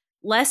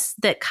 less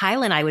that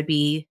Kyle and I would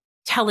be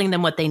telling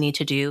them what they need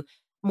to do,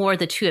 more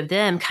the 2 of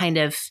them kind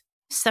of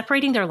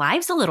separating their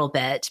lives a little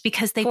bit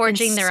because they've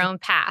forging their own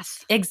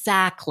path.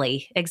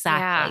 Exactly.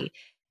 Yeah.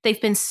 They've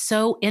been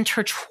so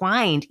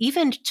intertwined,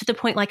 even to the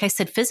point, like I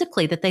said,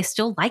 physically, that they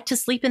still like to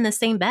sleep in the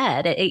same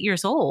bed at 8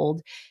 years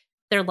old.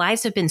 Their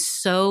lives have been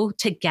so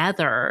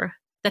together.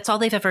 That's all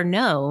they've ever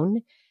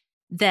known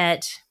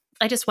that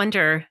I just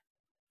wonder,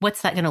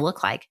 what's that going to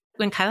look like?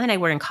 When Kyle and I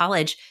were in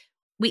college,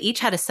 we each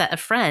had a set of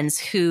friends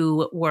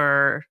who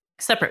were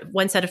separate.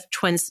 One set of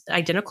twins,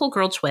 identical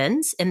girl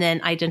twins, and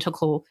then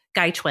identical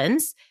guy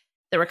twins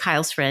that were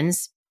Kyle's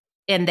friends.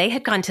 And they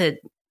had gone to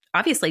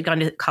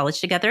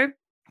college together,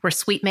 were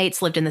suite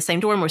mates, lived in the same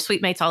dorm, were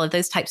suite mates, all of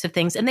those types of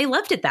things. And they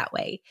loved it that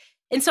way.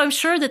 And so I'm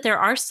sure that there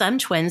are some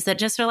twins that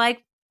just are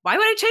like, why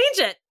would I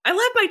change it? I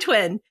love my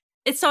twin.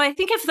 And so I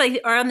think if they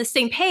are on the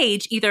same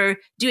page, either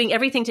doing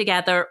everything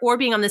together or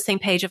being on the same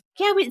page of,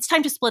 it's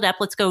time to split up.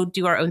 Let's go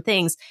do our own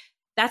things.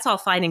 That's all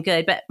fine and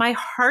good. But my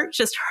heart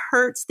just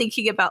hurts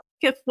thinking about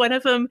if one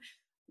of them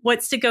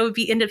wants to go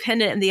be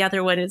independent and the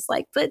other one is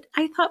like, but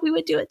I thought we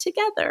would do it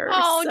together.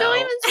 Oh, don't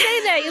even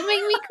say that. You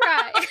make me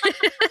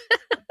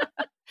cry.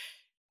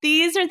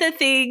 These are the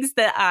things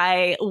that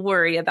I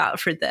worry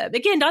about for them.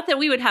 Again, not that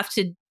we would have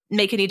to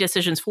make any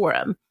decisions for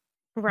them.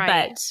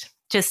 Right. But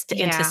just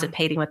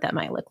anticipating what that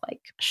might look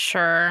like.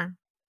 Sure.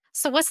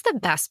 So what's the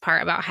best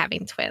part about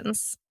having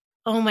twins?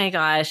 Oh my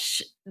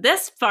gosh.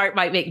 This part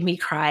might make me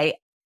cry.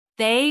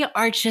 They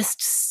are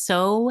just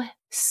so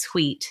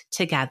sweet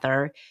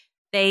together.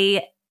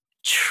 They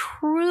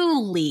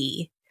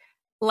truly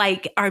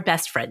are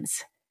best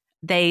friends.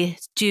 They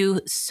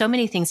do so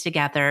many things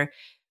together.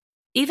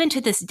 Even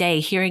to this day,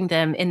 hearing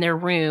them in their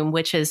room,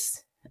 which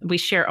is, we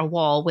share a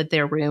wall with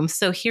their room.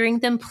 So hearing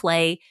them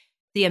play,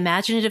 the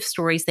imaginative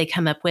stories they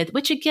come up with,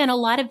 which again, a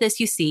lot of this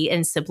you see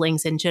in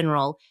siblings in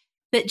general,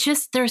 but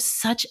just there's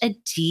such a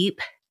deep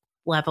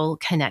level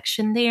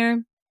connection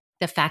there.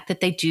 The fact that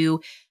they do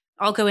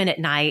I'll go in at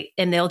night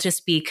and they'll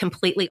just be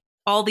completely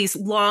all these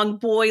long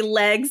boy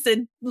legs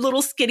and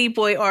little skinny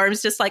boy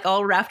arms, just like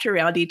all wrapped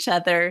around each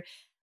other.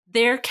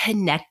 Their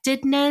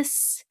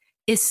connectedness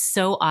is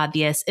so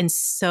obvious and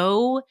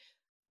so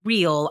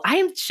real. I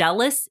am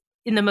jealous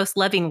in the most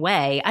loving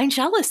way. I'm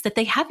jealous that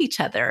they have each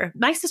other.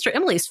 My sister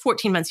Emily is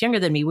 14 months younger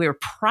than me. We were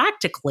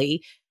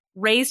practically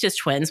raised as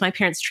twins. My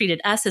parents treated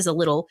us as a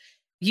little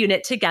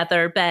unit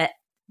together, but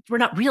we're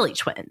not really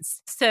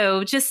twins.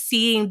 So just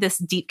seeing this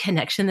deep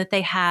connection that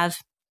they have,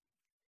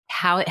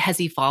 how it has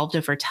evolved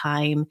over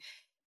time,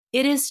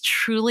 it is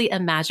truly a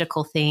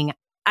magical thing.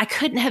 I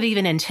couldn't have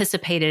even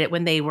anticipated it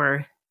when they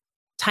were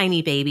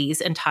tiny babies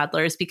and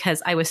toddlers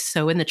because I was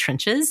so in the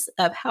trenches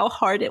of how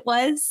hard it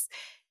was.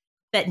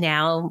 But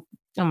now,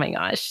 oh my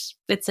gosh,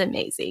 it's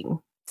amazing.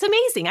 It's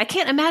amazing. I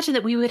can't imagine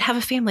that we would have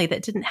a family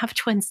that didn't have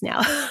twins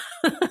now.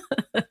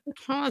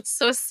 Oh, it's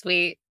so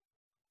sweet.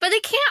 But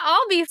it can't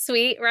all be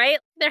sweet, right?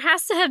 There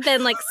has to have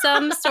been like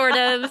some sort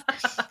of,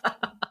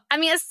 I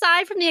mean,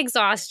 aside from the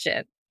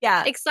exhaustion,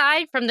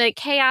 aside from the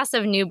chaos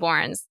of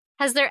newborns,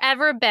 has there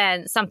ever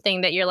been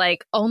something that you're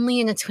like, only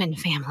in a twin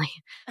family?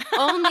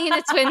 Only in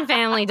a twin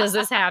family does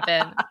this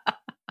happen?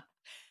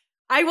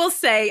 I will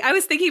say, I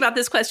was thinking about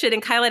this question,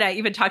 and Kyle and I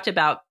even talked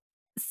about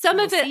some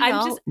of it.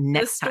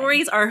 The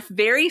stories are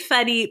very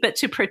funny, but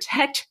to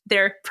protect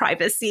their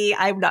privacy,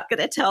 I'm not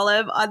going to tell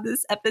them on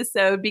this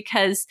episode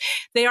because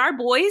they are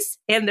boys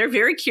and they're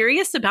very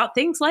curious about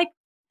things like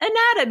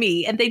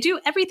anatomy, and they do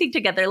everything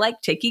together, like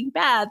taking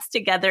baths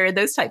together and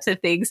those types of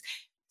things.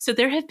 So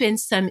there have been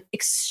some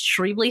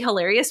extremely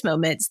hilarious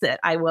moments that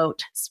I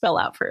won't spell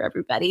out for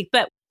everybody.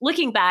 But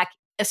looking back,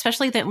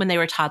 especially when they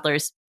were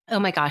toddlers, oh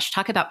my gosh,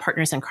 talk about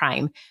partners in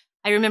crime.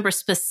 I remember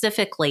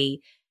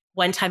specifically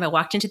one time I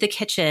walked into the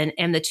kitchen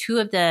and the two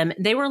of them,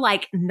 they were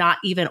like not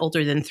even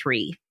older than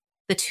 3.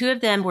 The two of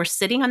them were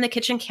sitting on the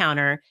kitchen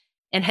counter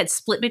and had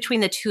split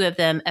between the two of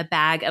them a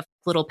bag of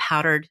little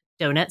powdered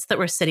donuts that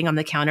were sitting on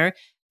the counter.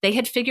 They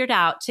had figured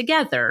out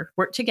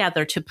worked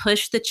together to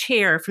push the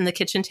chair from the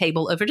kitchen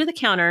table over to the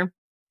counter.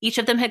 Each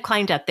of them had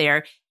climbed up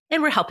there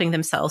and were helping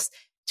themselves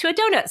to a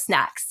donut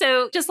snack.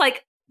 So just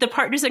like the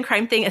partners in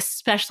crime thing,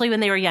 especially when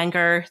they were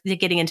younger, the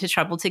getting into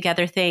trouble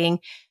together thing,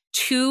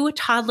 2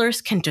 toddlers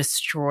can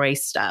destroy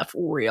stuff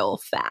real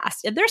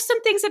fast. And there's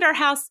some things in our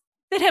house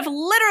that have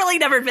literally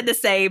never been the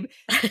same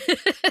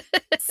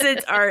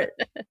since our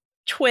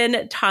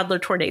twin toddler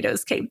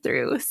tornadoes came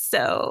through.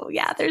 So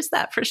yeah, there's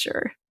that for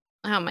sure.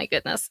 Oh my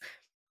goodness.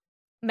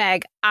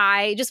 Meg,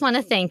 I just want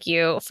to thank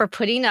you for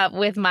putting up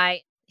with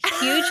my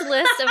huge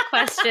list of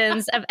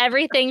questions of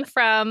everything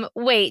from,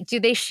 wait, do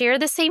they share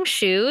the same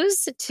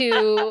shoes,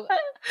 to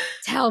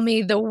tell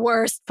me the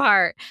worst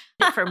part.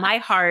 For my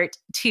heart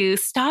to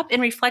stop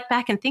and reflect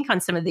back and think on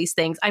some of these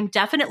things. I'm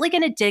definitely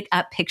going to dig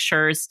up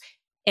pictures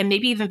and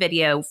maybe even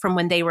video from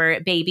when they were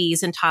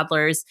babies and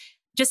toddlers.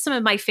 Just some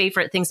of my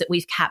favorite things that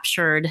we've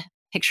captured,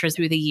 pictures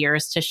through the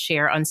years to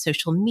share on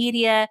social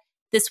media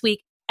this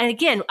week. And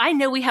again, I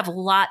know we have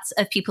lots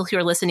of people who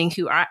are listening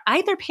who are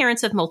either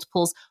parents of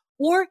multiples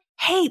or,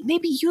 hey,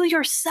 maybe you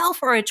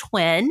yourself are a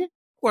twin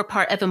or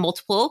part of a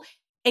multiple,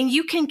 and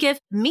you can give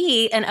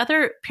me and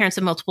other parents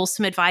of multiples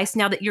some advice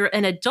now that you're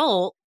an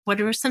adult. What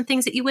are some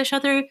things that you wish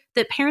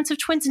that parents of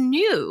twins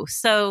knew?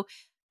 So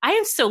I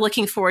am so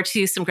looking forward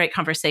to some great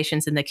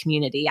conversations in the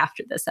community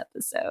after this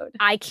episode.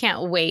 I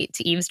can't wait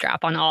to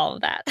eavesdrop on all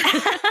of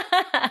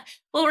that.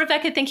 Well,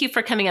 Rebecca, thank you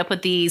for coming up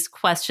with these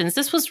questions.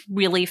 This was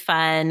really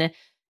fun.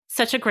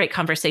 Such a great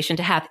conversation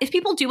to have. If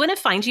people do want to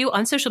find you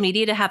on social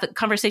media to have a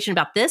conversation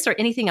about this or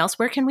anything else,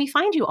 where can we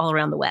find you all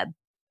around the web?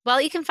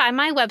 Well, you can find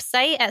my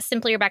website at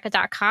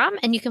simplyrebecca.com,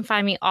 and you can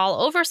find me all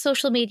over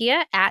social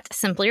media at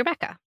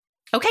simplyrebecca.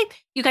 Okay,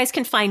 you guys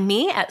can find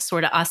me at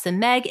Sorta Awesome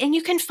Meg, and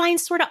you can find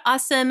Sorta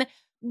Awesome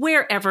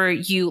wherever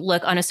you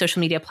look on a social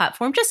media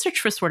platform. Just search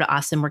for Sorta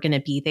Awesome. We're going to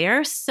be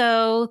there.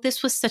 So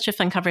this was such a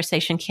fun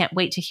conversation. Can't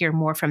wait to hear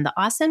more from the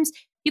Awesomes.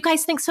 You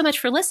guys, thanks so much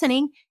for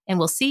listening, and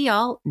we'll see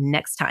y'all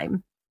next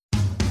time.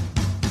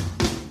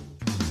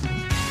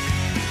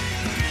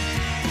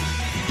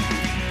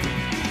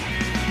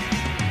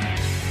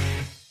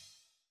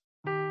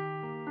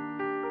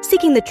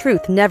 Seeking the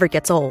truth never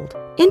gets old.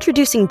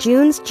 Introducing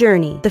June's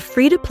Journey, the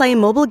free-to-play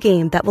mobile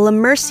game that will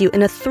immerse you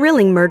in a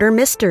thrilling murder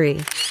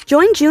mystery.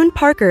 Join June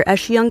Parker as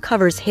she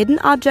uncovers hidden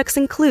objects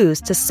and clues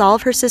to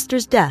solve her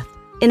sister's death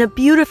in a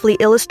beautifully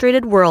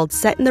illustrated world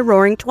set in the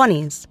Roaring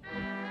 '20s.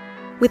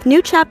 With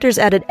new chapters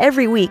added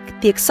every week,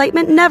 the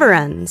excitement never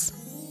ends.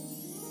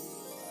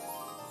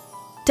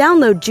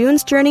 Download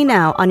June's Journey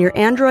now on your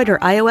Android or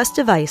iOS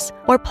device,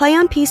 or play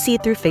on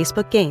PC through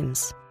Facebook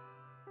Games.